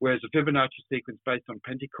 Whereas a Fibonacci sequence based on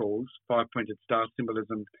pentacles, 5-pointed star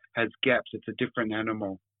symbolism, has gaps. It's a different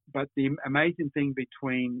animal. But the amazing thing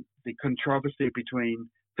between the controversy between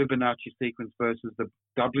Fibonacci sequence versus the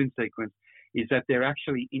Dublin sequence is that they're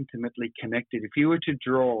actually intimately connected. If you were to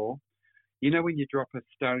draw, you know when you drop a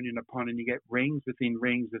stone in a pond and you get rings within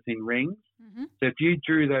rings within rings? Mm-hmm. So if you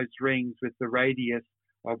drew those rings with the radius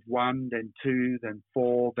of 1, then 2, then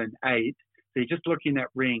 4, then 8, so you're just looking at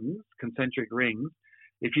rings, concentric rings.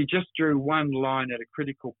 If you just drew one line at a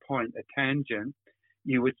critical point, a tangent,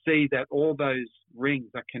 you would see that all those rings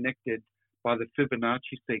are connected by the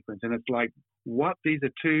Fibonacci sequence. And it's like, what? These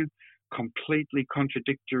are two completely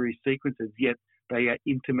contradictory sequences, yet they are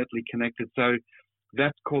intimately connected. So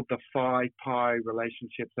that's called the phi-pi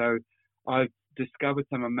relationship. So I've discovered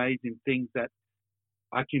some amazing things that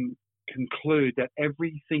I can conclude that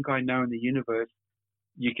everything I know in the universe,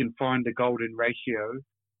 you can find the golden ratio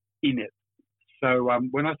in it. So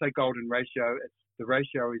when I say golden ratio, the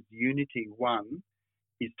ratio is unity 1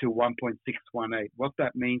 is to 1.618. What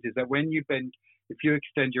that means is that when you bend, if you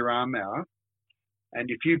extend your arm out, and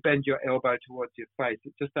if you bend your elbow towards your face,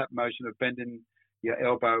 it's just that motion of bending your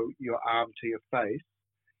elbow, your arm to your face,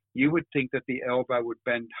 you would think that the elbow would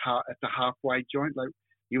bend at the halfway joint. Like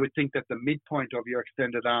you would think that the midpoint of your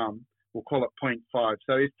extended arm, we'll call it 0.5.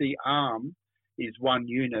 So if the arm is 1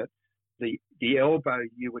 unit, the elbow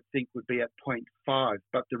you would think would be at 0.5.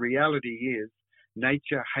 But the reality is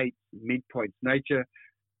nature hates midpoints. Nature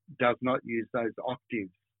does not use those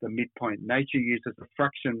octaves, the midpoint. Nature uses a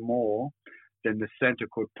fraction more than the center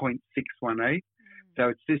called 0.618. So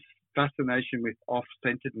it's this fascination with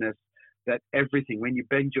off-centeredness that everything, when you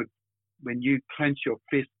clench your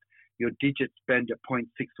fist, your digits bend at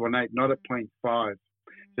 0.618, not at 0.5.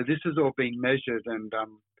 So this is all being measured, and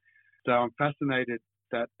so I'm fascinated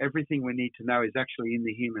that everything we need to know is actually in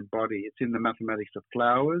the human body. It's in the mathematics of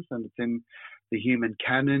flowers, and it's in the human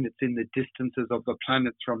canon. It's in the distances of the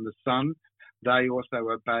planets from the sun. They also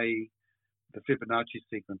obey the Fibonacci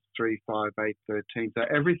sequence, 3, 5, 8, 13. So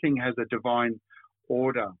everything has a divine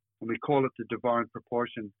order, and we call it the divine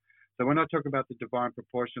proportion. So when I talk about the divine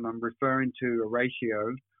proportion, I'm referring to a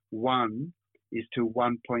ratio. 1 is to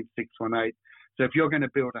 1.618. So if you're going to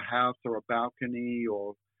build a house or a balcony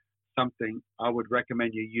or something, I would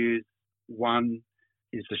recommend you use 1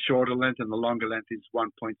 is the shorter length and the longer length is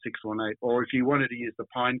 1.618. Or if you wanted to use the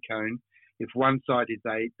pine cone, if one side is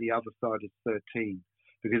 8, the other side is 13.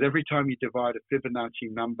 Because every time you divide a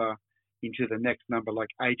Fibonacci number into the next number, like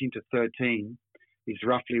 8 into 13 is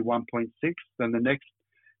roughly 1.6, then the next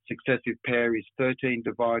successive pair is 13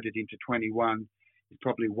 divided into 21 is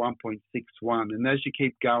probably 1.61. And as you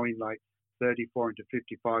keep going, like 34 into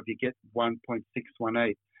 55, you get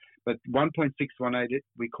 1.618. But 1.618,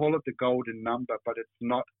 we call it the golden number, but it's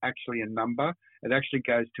not actually a number. It actually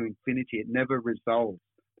goes to infinity. It never resolves.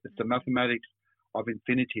 It's the mathematics of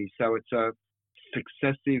infinity. So it's a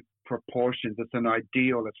successive proportions. It's an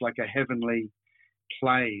ideal. It's like a heavenly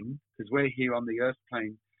plane, because we're here on the earth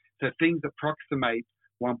plane. So things approximate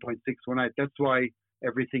 1.618. That's why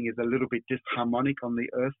everything is a little bit disharmonic on the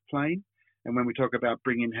earth plane. And when we talk about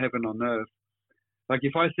bringing heaven on earth, like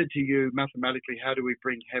if I said to you mathematically, how do we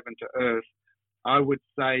bring heaven to earth? I would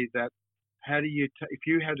say that if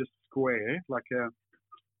you had a square,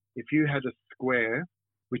 if you had a square,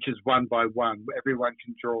 which is 1 by 1, everyone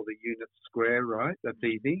can draw the unit square, right? That's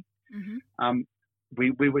easy. Mm-hmm.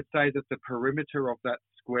 We would say that the perimeter of that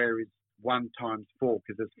square is 1 times 4,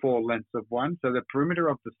 because there's 4 lengths of 1. So the perimeter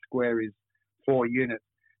of the square is 4 units.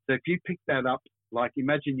 So if you pick that up, like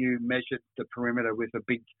imagine you measured the perimeter with a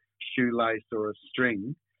big shoelace or a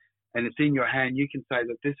string, and it's in your hand, you can say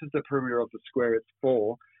that this is the perimeter of the square, it's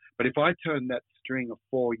 4. But if I turn that string of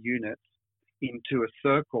 4 units into a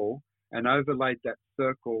circle and overlaid that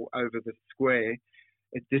circle over the square,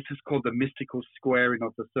 this is called the mystical squaring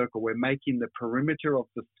of the circle. We're making the perimeter of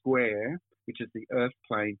the square, which is the earth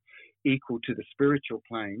plane, equal to the spiritual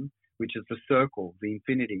plane, which is the circle, the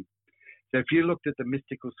infinity. So if you looked at the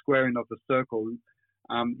mystical squaring of the circle,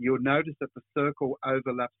 you'll notice that the circle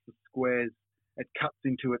overlaps the squares. It cuts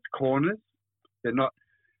into its corners. They're not,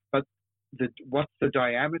 but what's the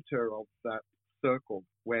diameter of that circle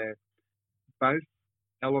where both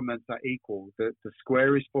elements are equal? The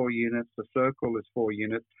square is 4 units, the circle is 4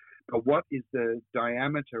 units, but what is the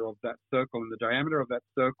diameter of that circle? And the diameter of that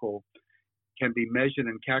circle can be measured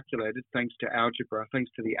and calculated thanks to algebra,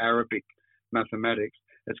 thanks to the Arabic mathematics,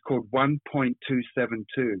 it's called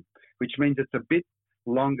 1.272, which means it's a bit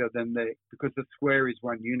longer than because the square is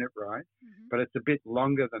 1 unit, right? Mm-hmm. But it's a bit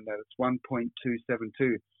longer than that. It's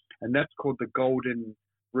 1.272. And that's called the golden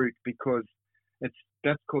root because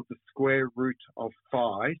that's called the square root of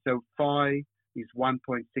phi. So phi is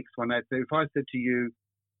 1.618. So if I said to you,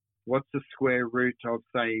 what's the square root of,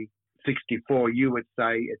 say, 64, you would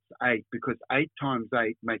say it's 8 because 8 times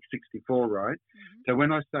 8 makes 64, right? Mm-hmm. So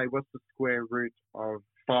when I say what's the square root of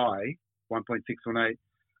phi, 1.618,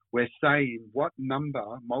 we're saying what number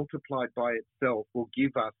multiplied by itself will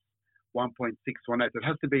give us 1.618. It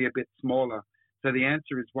has to be a bit smaller. So the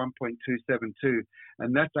answer is 1.272.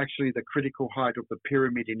 And that's actually the critical height of the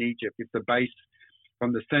pyramid in Egypt. If the base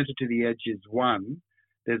from the center to the edge is 1,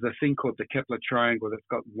 there's a thing called the Kepler triangle that's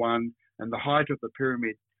got 1, and the height of the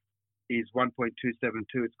pyramid is 1.272.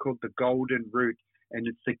 It's called the golden root, and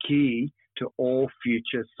it's the key to all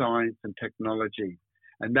future science and technology.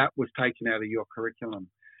 And that was taken out of your curriculum.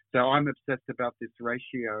 So I'm obsessed about this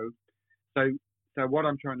ratio. So what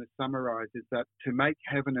I'm trying to summarize is that to make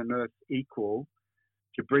heaven and earth equal,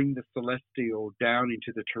 to bring the celestial down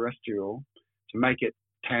into the terrestrial, to make it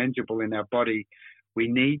tangible in our body, we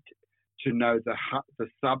need to know the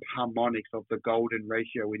subharmonics of the golden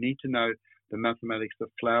ratio. We need to know the mathematics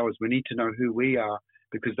of flowers. We need to know who we are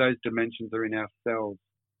because those dimensions are in our cells.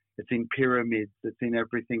 It's in pyramids. It's in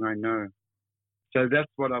everything I know. So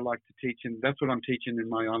that's what I like to teach, and that's what I'm teaching in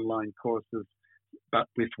my online courses, but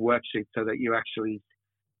with worksheets so that you actually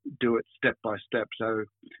do it step by step. So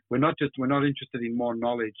we're not interested in more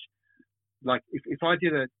knowledge. Like if I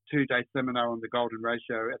did a 2-day seminar on the golden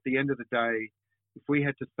ratio, at the end of the day, if we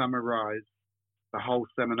had to summarize the whole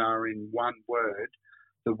seminar in one word,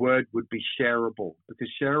 the word would be shareable. Because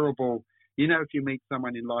shareable, if you meet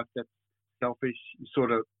someone in life that's selfish, you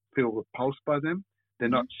sort of feel repulsed by them. They're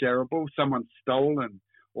not shareable. Someone's stolen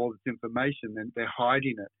all this information and they're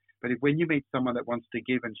hiding it. But when you meet someone that wants to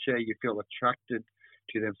give and share, you feel attracted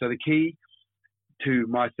to them. So the key to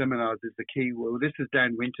my seminars is this is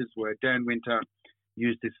Dan Winter's word. Dan Winter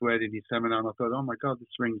used this word in his seminar, and I thought, oh my God, this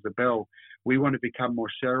rings a bell. We want to become more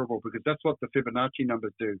shareable because that's what the Fibonacci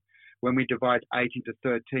numbers do. When we divide 8 into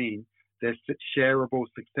 13, there's shareable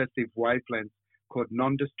successive wavelengths called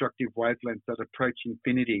non-destructive wavelengths that approach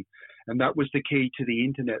infinity. And that was the key to the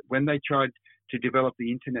internet. When they tried to develop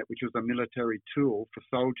the internet, which was a military tool for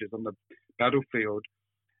soldiers on the battlefield,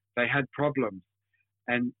 they had problems,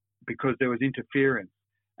 and because there was interference.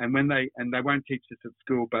 And they won't teach this at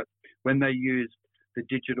school, but when they used the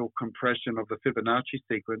digital compression of the Fibonacci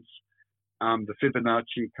sequence, the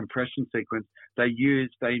Fibonacci compression sequence, they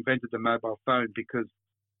invented the mobile phone because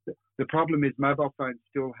the problem is mobile phones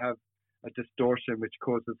still have a distortion which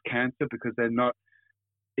causes cancer because they're not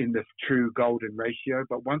in the true golden ratio.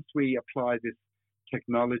 But once we apply this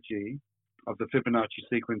technology of the Fibonacci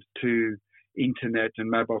sequence to internet and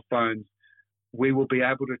mobile phones, we will be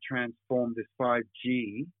able to transform this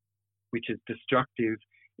 5G, which is destructive,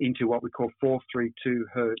 into what we call 432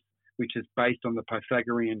 hertz, which is based on the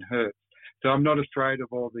Pythagorean hertz. So I'm not afraid of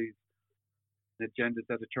all these agendas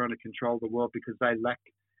that are trying to control the world because they lack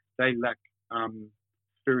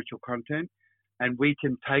spiritual content, and we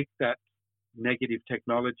can take that negative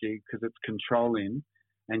technology because it's controlling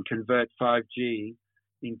and convert 5G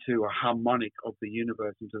into a harmonic of the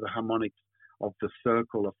universe, into the harmonics of the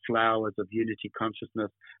circle of flowers of unity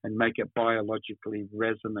consciousness, and make it biologically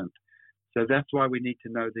resonant. So that's why we need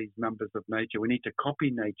to know these numbers of nature. We need to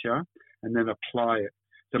copy nature and then apply it.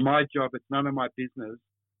 So my job, it's none of my business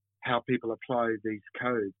how people apply these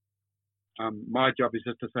codes. My job is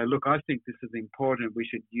just to say, look, I think this is important. We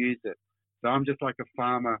should use it. So I'm just like a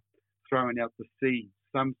farmer throwing out the seeds.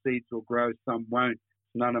 Some seeds will grow, some won't.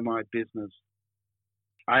 It's none of my business.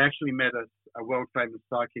 I actually met a world-famous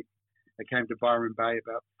psychic that came to Byron Bay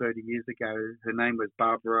about 30 years ago. Her name was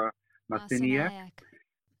Barbara Marciniak.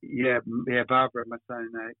 Yeah, Barbara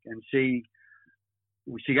Marciniak. And she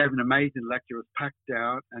gave an amazing lecture. It was packed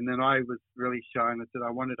out. And then I was really shy and I said,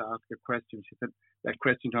 I wanted to ask a question. She said, that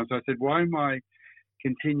question time. So I said, why am I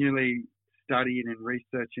continually studying and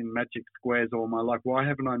researching magic squares all my life? Why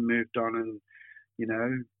haven't I moved on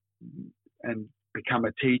and become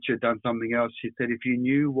a teacher, done something else? She said, if you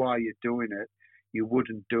knew why you're doing it, you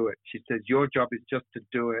wouldn't do it. She says, your job is just to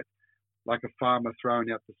do it like a farmer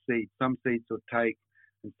throwing out the seeds. Some seeds will take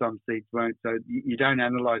and some seeds won't. So you don't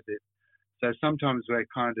analyze it. So sometimes we're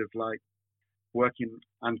kind of like working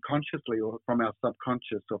unconsciously or from our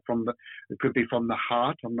subconscious or it could be from the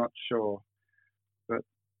heart, I'm not sure. But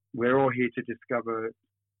we're all here to discover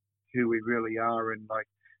who we really are and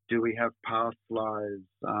do we have past lives?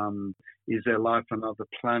 Is there life on other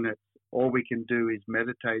planets? all we can do is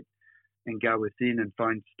meditate and go within and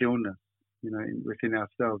find stillness, within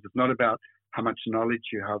ourselves. It's not about how much knowledge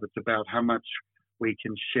you have. It's about how much we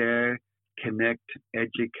can share, connect,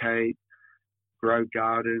 educate, grow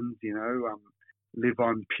gardens, live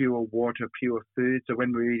on pure water, pure food. So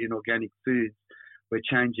when we're eating organic foods, we're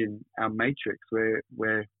changing our matrix.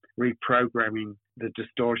 We're reprogramming the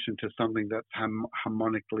distortion to something that's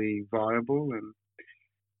harmonically viable. And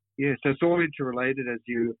so it's all interrelated, as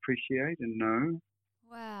you appreciate and know.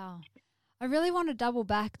 Wow. I really want to double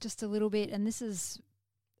back just a little bit, and this is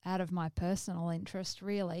out of my personal interest,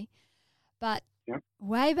 really. But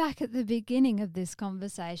way back at the beginning of this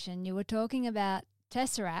conversation, you were talking about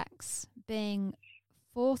tesseracts being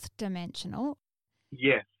fourth dimensional.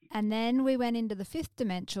 Yes. And then we went into the fifth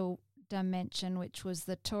dimension, which was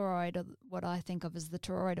the toroid, or what I think of as the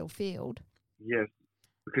toroidal field. Yes,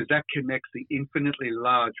 because that connects the infinitely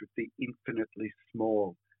large with the infinitely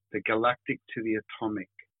small, the galactic to the atomic,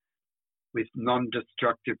 with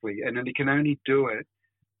non-destructively. And then it can only do it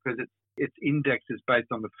because its index is based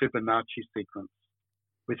on the Fibonacci sequence.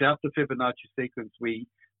 Without the Fibonacci sequence, the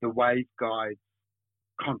waveguides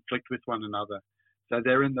conflict with one another. So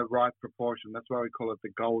they're in the right proportion. That's why we call it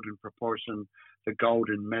the golden proportion, the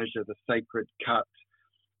golden measure, the sacred cut,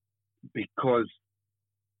 because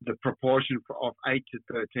the proportion of 8 to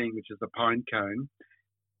 13, which is the pine cone,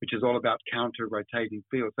 which is all about counter-rotating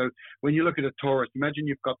fields. So when you look at a torus, imagine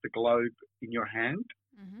you've got the globe in your hand.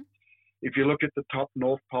 Mm-hmm. If you look at the top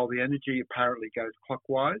north pole, the energy apparently goes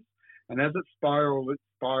clockwise. And as it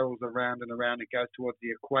spirals around and around, it goes towards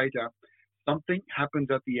the equator. Something happens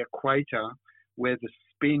at the equator where the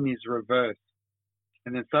spin is reversed.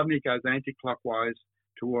 And then suddenly it goes anti-clockwise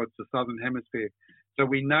towards the southern hemisphere. So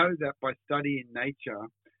we know that by studying nature,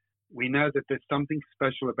 we know that there's something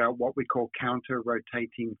special about what we call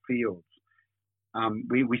counter-rotating fields.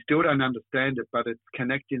 We still don't understand it, but it's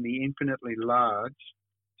connecting the infinitely large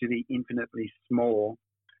to the infinitely small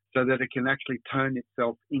so that it can actually turn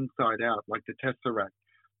itself inside out, like the tesseract.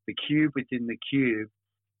 The cube within the cube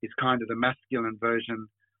is kind of the masculine version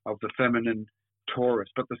of the feminine torus.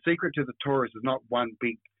 But the secret to the torus is not one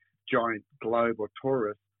big giant globe or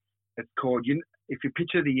torus. It's called, if you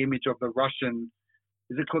picture the image of the Russian,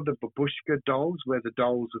 is it called the babushka dolls, where the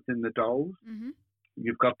dolls within the dolls? Mm-hmm.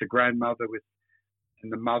 You've got the grandmother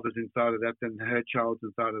and the mother's inside of that, and her child's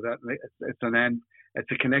inside of that.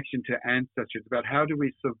 It's a connection to ancestry. It's about how do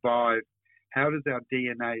we survive? How does our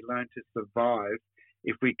DNA learn to survive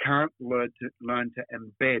if we can't learn to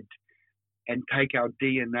embed and take our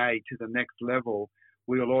DNA to the next level?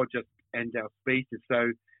 We'll all just end our species.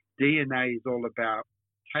 So DNA is all about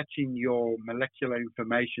attaching your molecular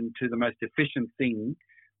information to the most efficient thing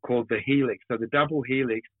called the helix. So the double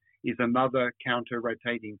helix is another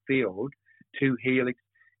counter-rotating field, two helix.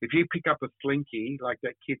 If you pick up a slinky, like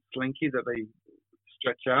that kid's slinky that they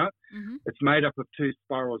stretch out, mm-hmm. It's made up of two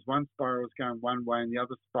spirals. One spiral is going one way and the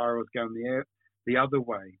other spiral is going the other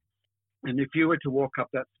way. And if you were to walk up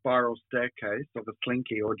that spiral staircase of a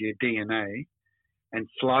slinky or your DNA and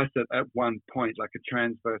slice it at one point like a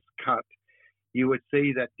transverse cut, you would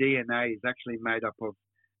see that DNA is actually made up of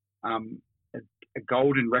a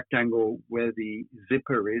golden rectangle where the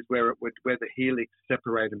zipper is, where the helix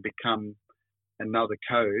separate and become another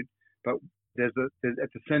code. But there's at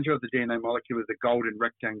the center of the DNA molecule is a golden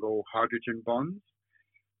rectangle hydrogen bonds,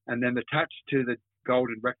 and then attached to the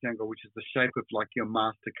golden rectangle, which is the shape of like your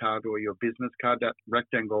MasterCard or your business card, that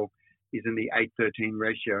rectangle is in the 8:13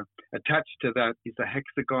 ratio. Attached to that is a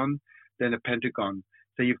hexagon, then a pentagon.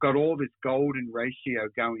 So you've got all this golden ratio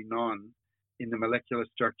going on in the molecular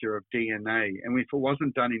structure of DNA. And if it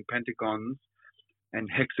wasn't done in pentagons and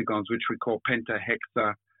hexagons, which we call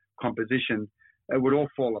pentahexa composition, it would all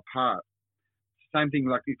fall apart. Same thing,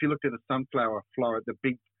 like if you looked at a sunflower floret, the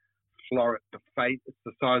big floret, the face, it's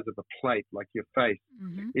the size of a plate, like your face.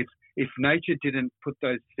 Mm-hmm. If nature didn't put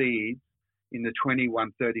those seeds in the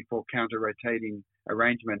 21-34 counter-rotating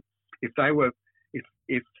arrangement, if they were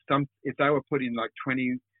put in like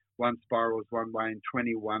 21 spirals one way and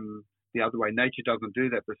 21 the other way, nature doesn't do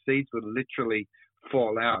that. The seeds would literally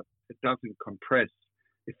fall out. It doesn't compress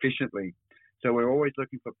efficiently. So we're always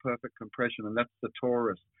looking for perfect compression, and that's the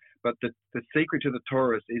torus. But the secret to the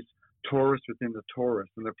torus is torus within the torus,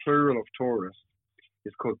 and the plural of torus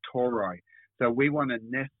is called tori. So we want to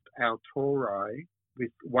nest our tori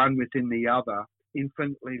with one within the other,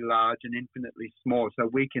 infinitely large and infinitely small, so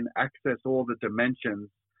we can access all the dimensions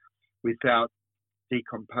without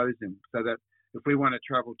decomposing. So that if we want to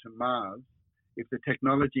travel to Mars, if the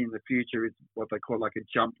technology in the future is what they call like a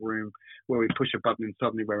jump room where we push a button and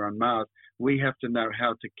suddenly we're on Mars, we have to know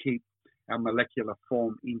how to keep our molecular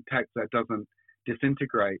form intact so it doesn't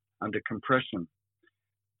disintegrate under compression.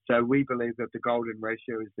 So we believe that the golden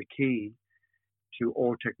ratio is the key to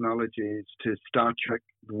all technologies to Star Trek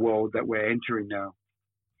world that we're entering now.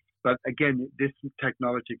 But again, this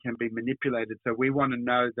technology can be manipulated. So we want to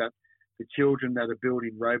know that the children that are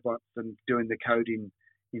building robots and doing the coding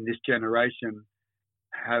in this generation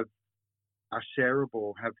are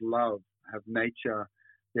shareable, have love, have nature.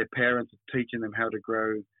 Their parents are teaching them how to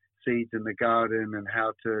grow seeds in the garden and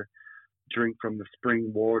how to drink from the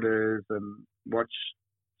spring waters and watch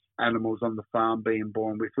animals on the farm being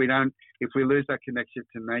born. If we lose that connection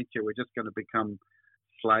to nature, we're just going to become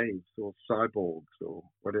slaves or cyborgs or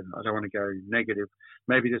whatever. I don't want to go negative.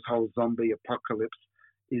 Maybe this whole zombie apocalypse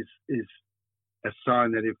is a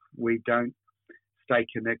sign that if we don't stay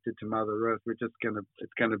connected to Mother Earth, it's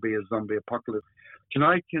going to be a zombie apocalypse. Can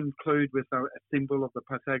I conclude with a symbol of the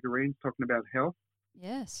Pythagoreans talking about health?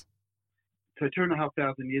 Yes. So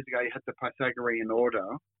 2,500 years ago, you had the Pythagorean order,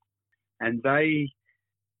 and they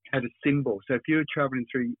had a symbol. So if you were traveling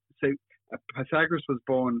through, Pythagoras was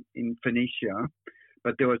born in Phoenicia,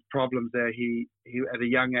 but there was problems there. He at a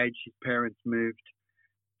young age, his parents moved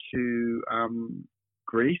to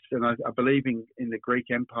Greece, and I believe in the Greek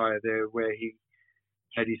Empire there, where he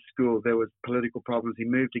had his school, there was political problems. He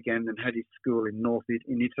moved again and had his school in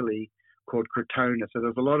Italy called Crotona. So there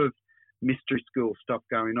was a lot of mystery school stuff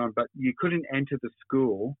going on, but you couldn't enter the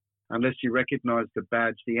school unless you recognized the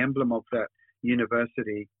badge. The emblem of that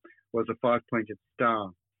university was a 5-pointed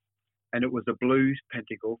star, and it was a blue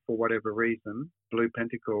pentacle for whatever reason, blue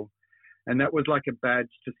pentacle. And that was like a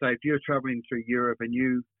badge to say if you were traveling through Europe and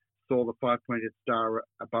you saw the 5-pointed star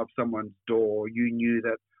above someone's door, you knew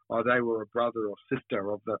that they were a brother or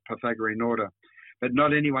sister of the Pythagorean order. But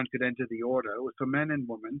not anyone could enter the order. It was for men and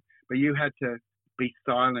women, but you had to be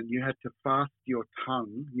silent. You had to fast your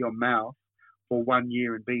tongue, your mouth, for 1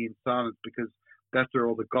 year and be in silence, because that's where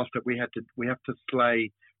all the gossip, we have to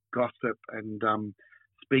slay gossip and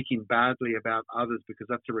speaking badly about others, because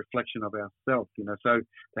that's a reflection of ourselves, So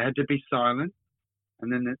they had to be silent.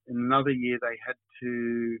 And then in another year, they had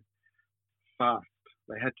to fast.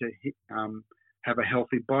 They had to have a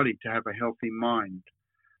healthy body, to have a healthy mind.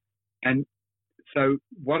 And so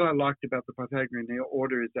what I liked about the Pythagorean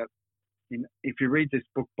order is that if you read this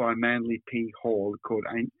book by Manly P. Hall called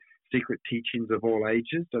Secret Teachings of All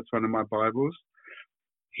Ages, that's one of my Bibles,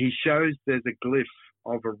 he shows there's a glyph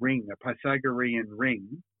of a ring, a Pythagorean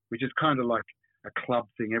ring, which is kind of like a club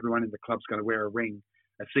thing. Everyone in the club's going to wear a ring,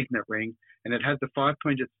 a signet ring, and it had the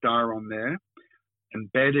 5-pointed star on there,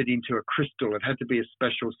 embedded into a crystal. It had to be a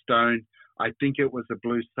special stone. I think it was a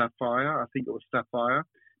blue sapphire.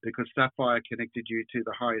 Because sapphire connected you to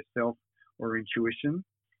the higher self or intuition.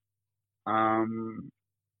 And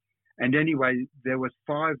anyway, there was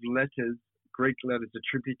 5 letters, Greek letters,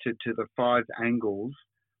 attributed to the 5 angles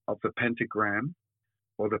of the pentagram,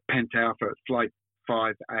 or the pentalpha. It's like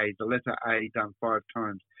 5A, the letter A done 5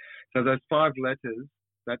 times. So those 5 letters,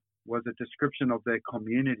 that was a description of their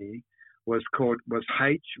community, was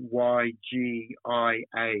Hygia.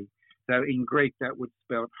 So in Greek, that would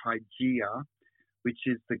spell Hygia, which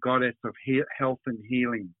is the goddess of health and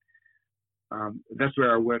healing. That's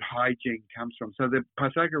where our word hygiene comes from. So the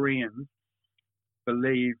Pythagoreans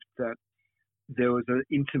believed that there was an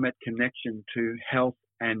intimate connection to health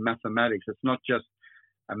and mathematics. It's not just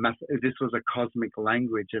this was a cosmic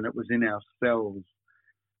language, and it was in our cells.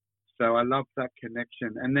 So I love that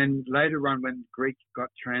connection. And then later on, when Greek got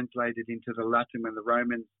translated into the Latin, when the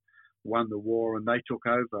Romans won the war and they took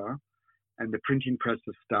over and the printing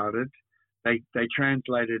presses started, they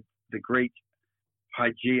translated the Greek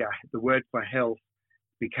hygia, the word for health,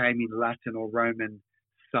 became in Latin or Roman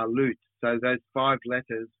salute. So those 5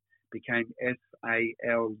 letters became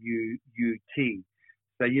SALUUT.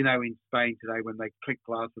 So, in Spain today, when they click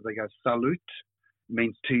glasses, they go salute,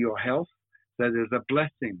 means to your health. So there's a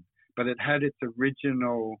blessing, but it had its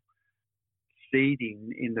original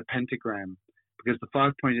seeding in the pentagram, because the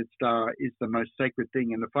 5-pointed star is the most sacred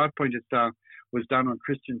thing. And the 5-pointed star was done on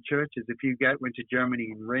Christian churches. If you went to Germany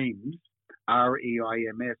in Reims,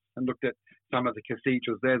 REIMS, and looked at some of the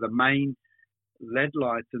cathedrals there, the main LED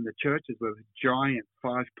lights in the churches were giant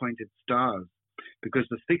 5-pointed stars, because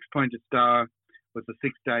the 6-pointed star was the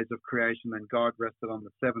 6 days of creation, and God rested on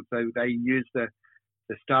the 7th. So they used the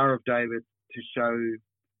Star of David to show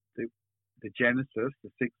the Genesis,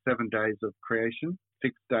 the 7 days of creation,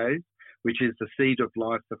 6 days, which is the seed of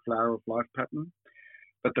life, the flower of life pattern.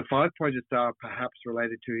 But the 5-pointed star perhaps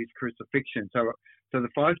related to his crucifixion. So the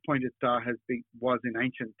 5-pointed star was in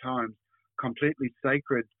ancient times completely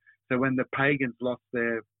sacred. So when the pagans lost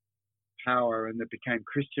their power and they became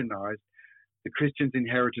Christianized, the Christians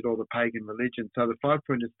inherited all the pagan religions. So the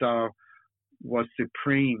five-pointed star was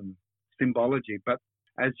supreme symbology. But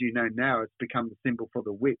as you know now, it's become the symbol for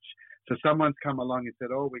the witch. So someone's come along and said,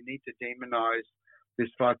 oh, we need to demonize this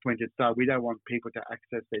five-pointed star. We don't want people to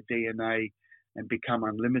access their DNA and become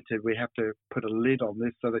unlimited. We have to put a lid on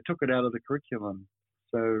this. So they took it out of the curriculum.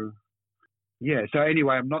 So, yeah. So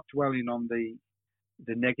anyway, I'm not dwelling on the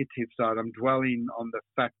negative side. I'm dwelling on the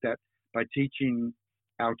fact that by teaching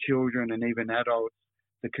our children and even adults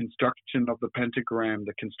the construction of the pentagram,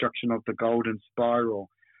 the construction of the golden spiral,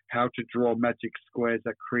 how to draw magic squares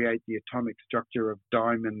that create the atomic structure of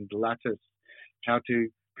diamond lattice, how to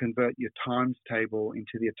convert your times table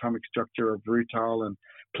into the atomic structure of rutile and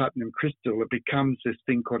platinum crystal, it becomes this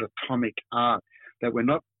thing called atomic art, that we're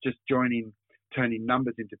not just turning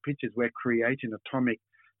numbers into pictures, we're creating atomic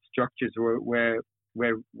structures where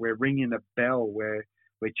we're ringing a bell, we're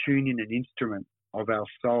tuning an instrument of our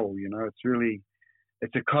soul. You know,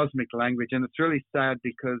 it's a cosmic language, and it's really sad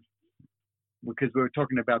because we're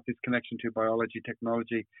talking about this connection to biology,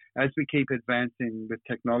 technology. As we keep advancing with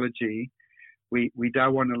technology, we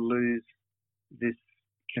don't want to lose this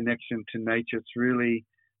connection to nature. It's really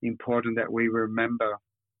important that we remember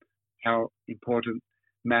how important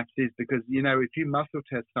maths is, because, you know, if you muscle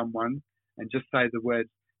test someone and just say the word,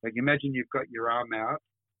 like imagine you've got your arm out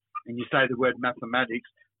and you say the word mathematics,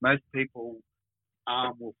 most people's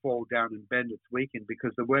arm will fall down and bend. It's weakened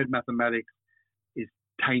because the word mathematics is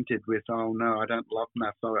tainted with, oh no, I don't love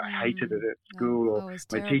maths, or I hated it at school, or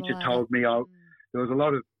my teacher told me there was a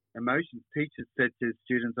lot of emotions. Teachers said to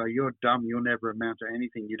students, oh, you're dumb, you'll never amount to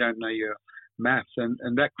anything, you don't know your maths, and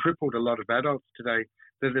that crippled a lot of adults today.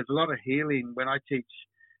 So there's a lot of healing. When I teach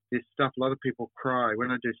this stuff, a lot of people cry.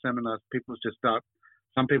 When I do seminars,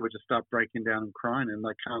 some people just start breaking down and crying, and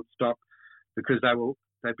they can't stop because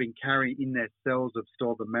they've been carrying in their cells of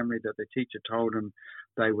stored the memory that the teacher told them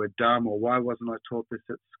they were dumb, or why wasn't I taught this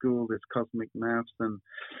at school, this cosmic maths. And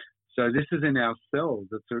so this is in our cells.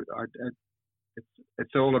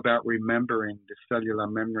 It's all about remembering this cellular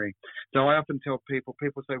memory. So I often tell people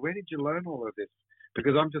say, where did you learn all of this?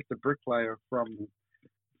 Because I'm just a bricklayer from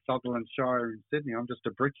Sutherland Shire in Sydney. I'm just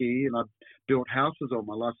a brickie, and I've built houses all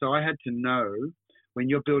my life. So I had to know, when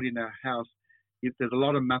you're building a house, there's a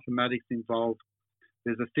lot of mathematics involved.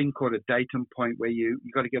 There's a thing called a datum point where you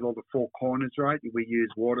got to get all the four corners right. We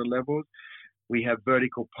use water levels. We have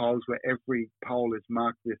vertical poles where every pole is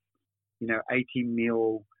marked with, 80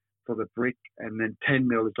 mil for the brick, and then 10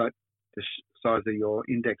 mil is like the size of your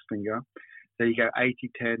index finger. So you go 80,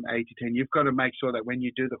 10, 80, 10. You've got to make sure that when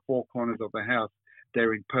you do the four corners of the house,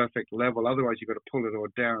 they're in perfect level. Otherwise, you've got to pull it all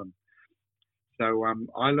down. So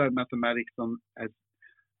I learned mathematics on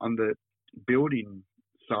the building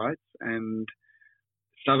sites, and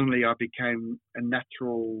suddenly I became a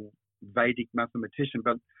natural Vedic mathematician.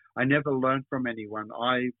 But I never learned from anyone.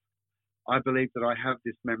 I believe that I have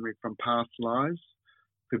this memory from past lives.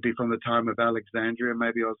 Could be from the time of Alexandria.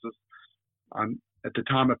 Maybe I was at the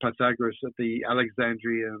time of Pythagoras at the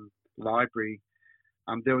Alexandrian Library.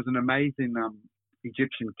 There was an amazing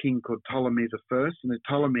Egyptian king called Ptolemy I, and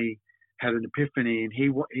Ptolemy had an epiphany, and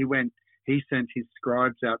he sent his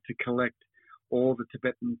scribes out to collect all the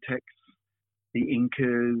Tibetan texts, the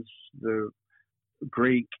Incas, the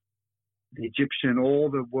Greek, the Egyptian, all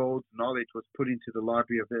the world's knowledge was put into the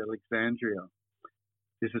Library of Alexandria.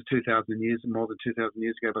 This is more than 2,000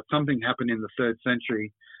 years ago, but something happened in the 3rd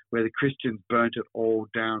century where the Christians burnt it all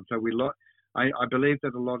down. So I believe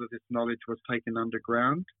that a lot of this knowledge was taken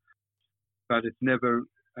underground, but it's never,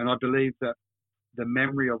 and I believe that the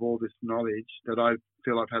memory of all this knowledge that I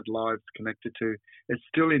feel I've had lives connected to, it's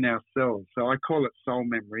still in our cells. So I call it soul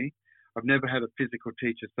memory. I've never had a physical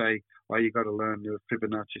teacher say, oh, you got to learn the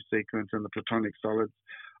Fibonacci sequence and the Platonic solids.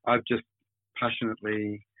 I've just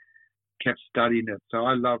passionately kept studying it. So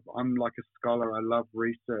I'm like a scholar. I love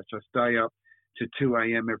research. I stay up to 2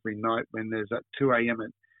 a.m. every night. When there's at 2 a.m.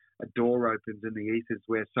 a door opens in the ethers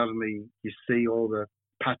where suddenly you see all the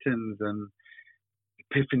patterns and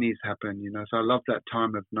epiphanies happen, So I love that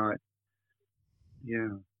time of night.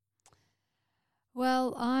 Yeah.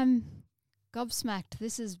 Well, I'm gobsmacked.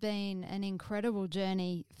 This has been an incredible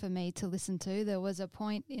journey for me to listen to. There was a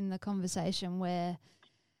point in the conversation where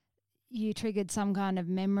you triggered some kind of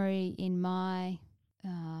memory in my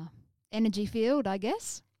energy field, I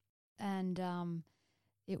guess, and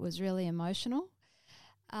it was really emotional.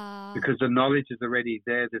 Because the knowledge is already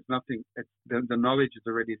there. There's nothing. The knowledge is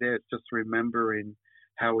already there. It's just remembering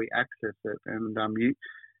how we access it. And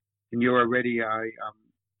you're already a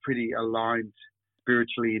pretty aligned,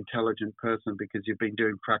 spiritually intelligent person because you've been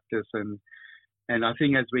doing practice. And I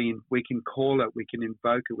think as we can call it, we can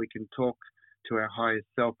invoke it, we can talk to our highest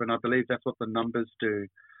self. And I believe that's what the numbers do.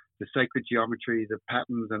 The sacred geometry, the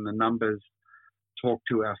patterns and the numbers talk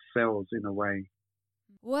to ourselves in a way.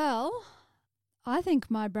 Well, I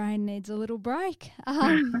think my brain needs a little break.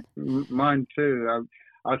 Mine too.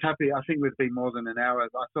 I was happy. I think we've been more than an hour.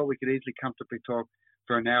 I thought we could easily comfortably talk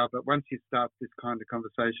for an hour, but once you start this kind of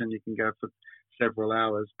conversation, you can go for several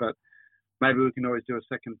hours. But maybe we can always do a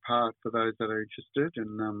second part for those that are interested.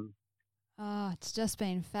 And it's just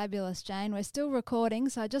been fabulous, Jane. We're still recording,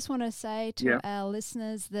 so I just want to say to our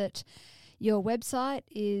listeners that your website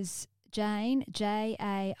is Jain,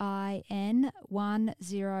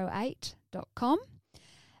 JAIN108.com,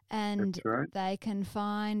 and that's right. they can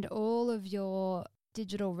find all of your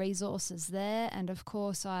digital resources there. And of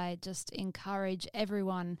course, I just encourage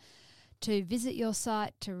everyone to visit your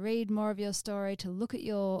site, to read more of your story, to look at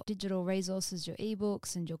your digital resources, your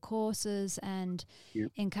ebooks and your courses, and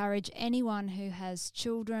encourage anyone who has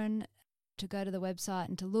children to go to the website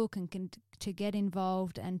and to look and to get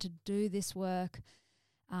involved and to do this work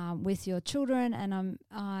with your children. And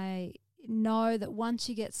I know that once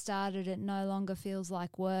you get started, it no longer feels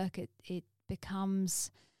like work. It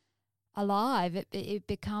becomes alive. It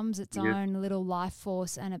becomes its own little life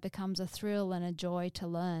force, and it becomes a thrill and a joy to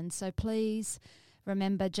learn. So please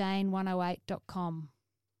remember jain108.com.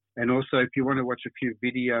 And also, if you want to watch a few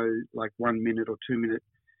videos, like 1 minute or 2 minute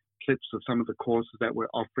clips of some of the courses that we're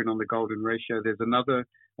offering on the Golden Ratio, there's a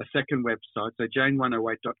second website. So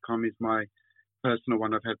jain108.com is my personal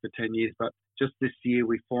one I've had for 10 years, but just this year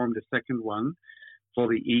we formed a second one for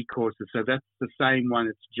the e-courses. So that's the same one.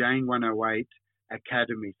 It's Jain108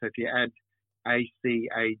 Academy. So if you add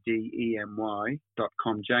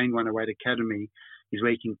academy.com, Jain108 Academy is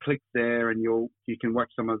where you can click there, and you can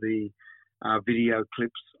watch some of the video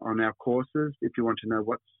clips on our courses if you want to know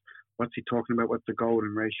what's he talking about, what's the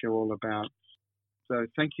Golden Ratio all about. So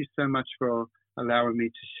thank you so much for allowing me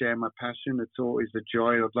to share my passion. It's always a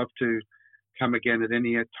joy. I'd love to come again at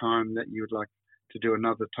any time that you would like to do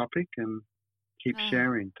another topic and keep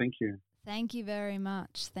sharing. Thank you. Thank you very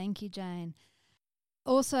much. Thank you, Jane.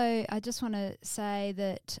 Also, I just want to say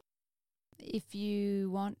that if you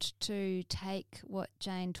want to take what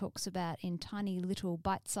Jane talks about in tiny little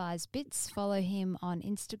bite-sized bits, follow him on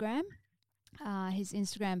Instagram. His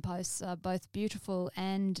Instagram posts are both beautiful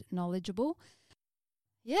and knowledgeable.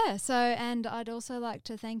 Yeah, and I'd also like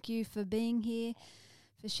to thank you for being here,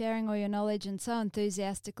 for sharing all your knowledge and so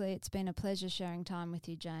enthusiastically. It's been a pleasure sharing time with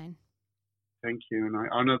you, Jane. Thank you, and I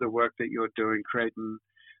honour the work that you're doing, creating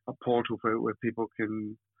a portal where people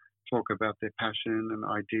can talk about their passion and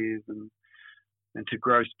ideas and to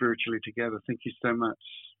grow spiritually together. Thank you so much.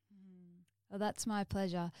 Well, that's my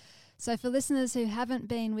pleasure. So for listeners who haven't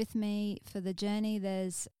been with me for the journey,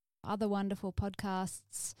 there's other wonderful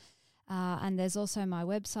podcasts, and there's also my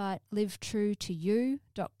website,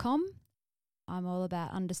 livetruetoyou.com. I'm all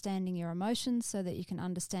about understanding your emotions so that you can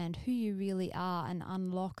understand who you really are and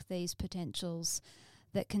unlock these potentials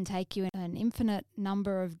that can take you in an infinite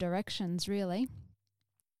number of directions, really.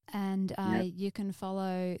 And you can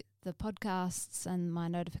follow the podcasts and my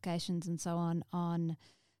notifications and so on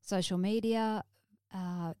social media.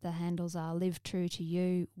 The handles are Live True to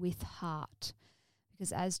You with Heart.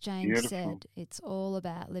 Because as Jane said, it's all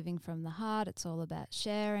about living from the heart. It's all about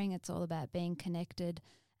sharing. It's all about being connected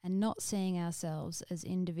and not seeing ourselves as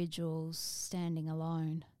individuals standing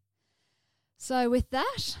alone. So with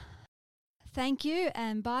that, thank you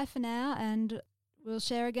and bye for now, and we'll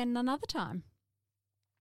share again another time.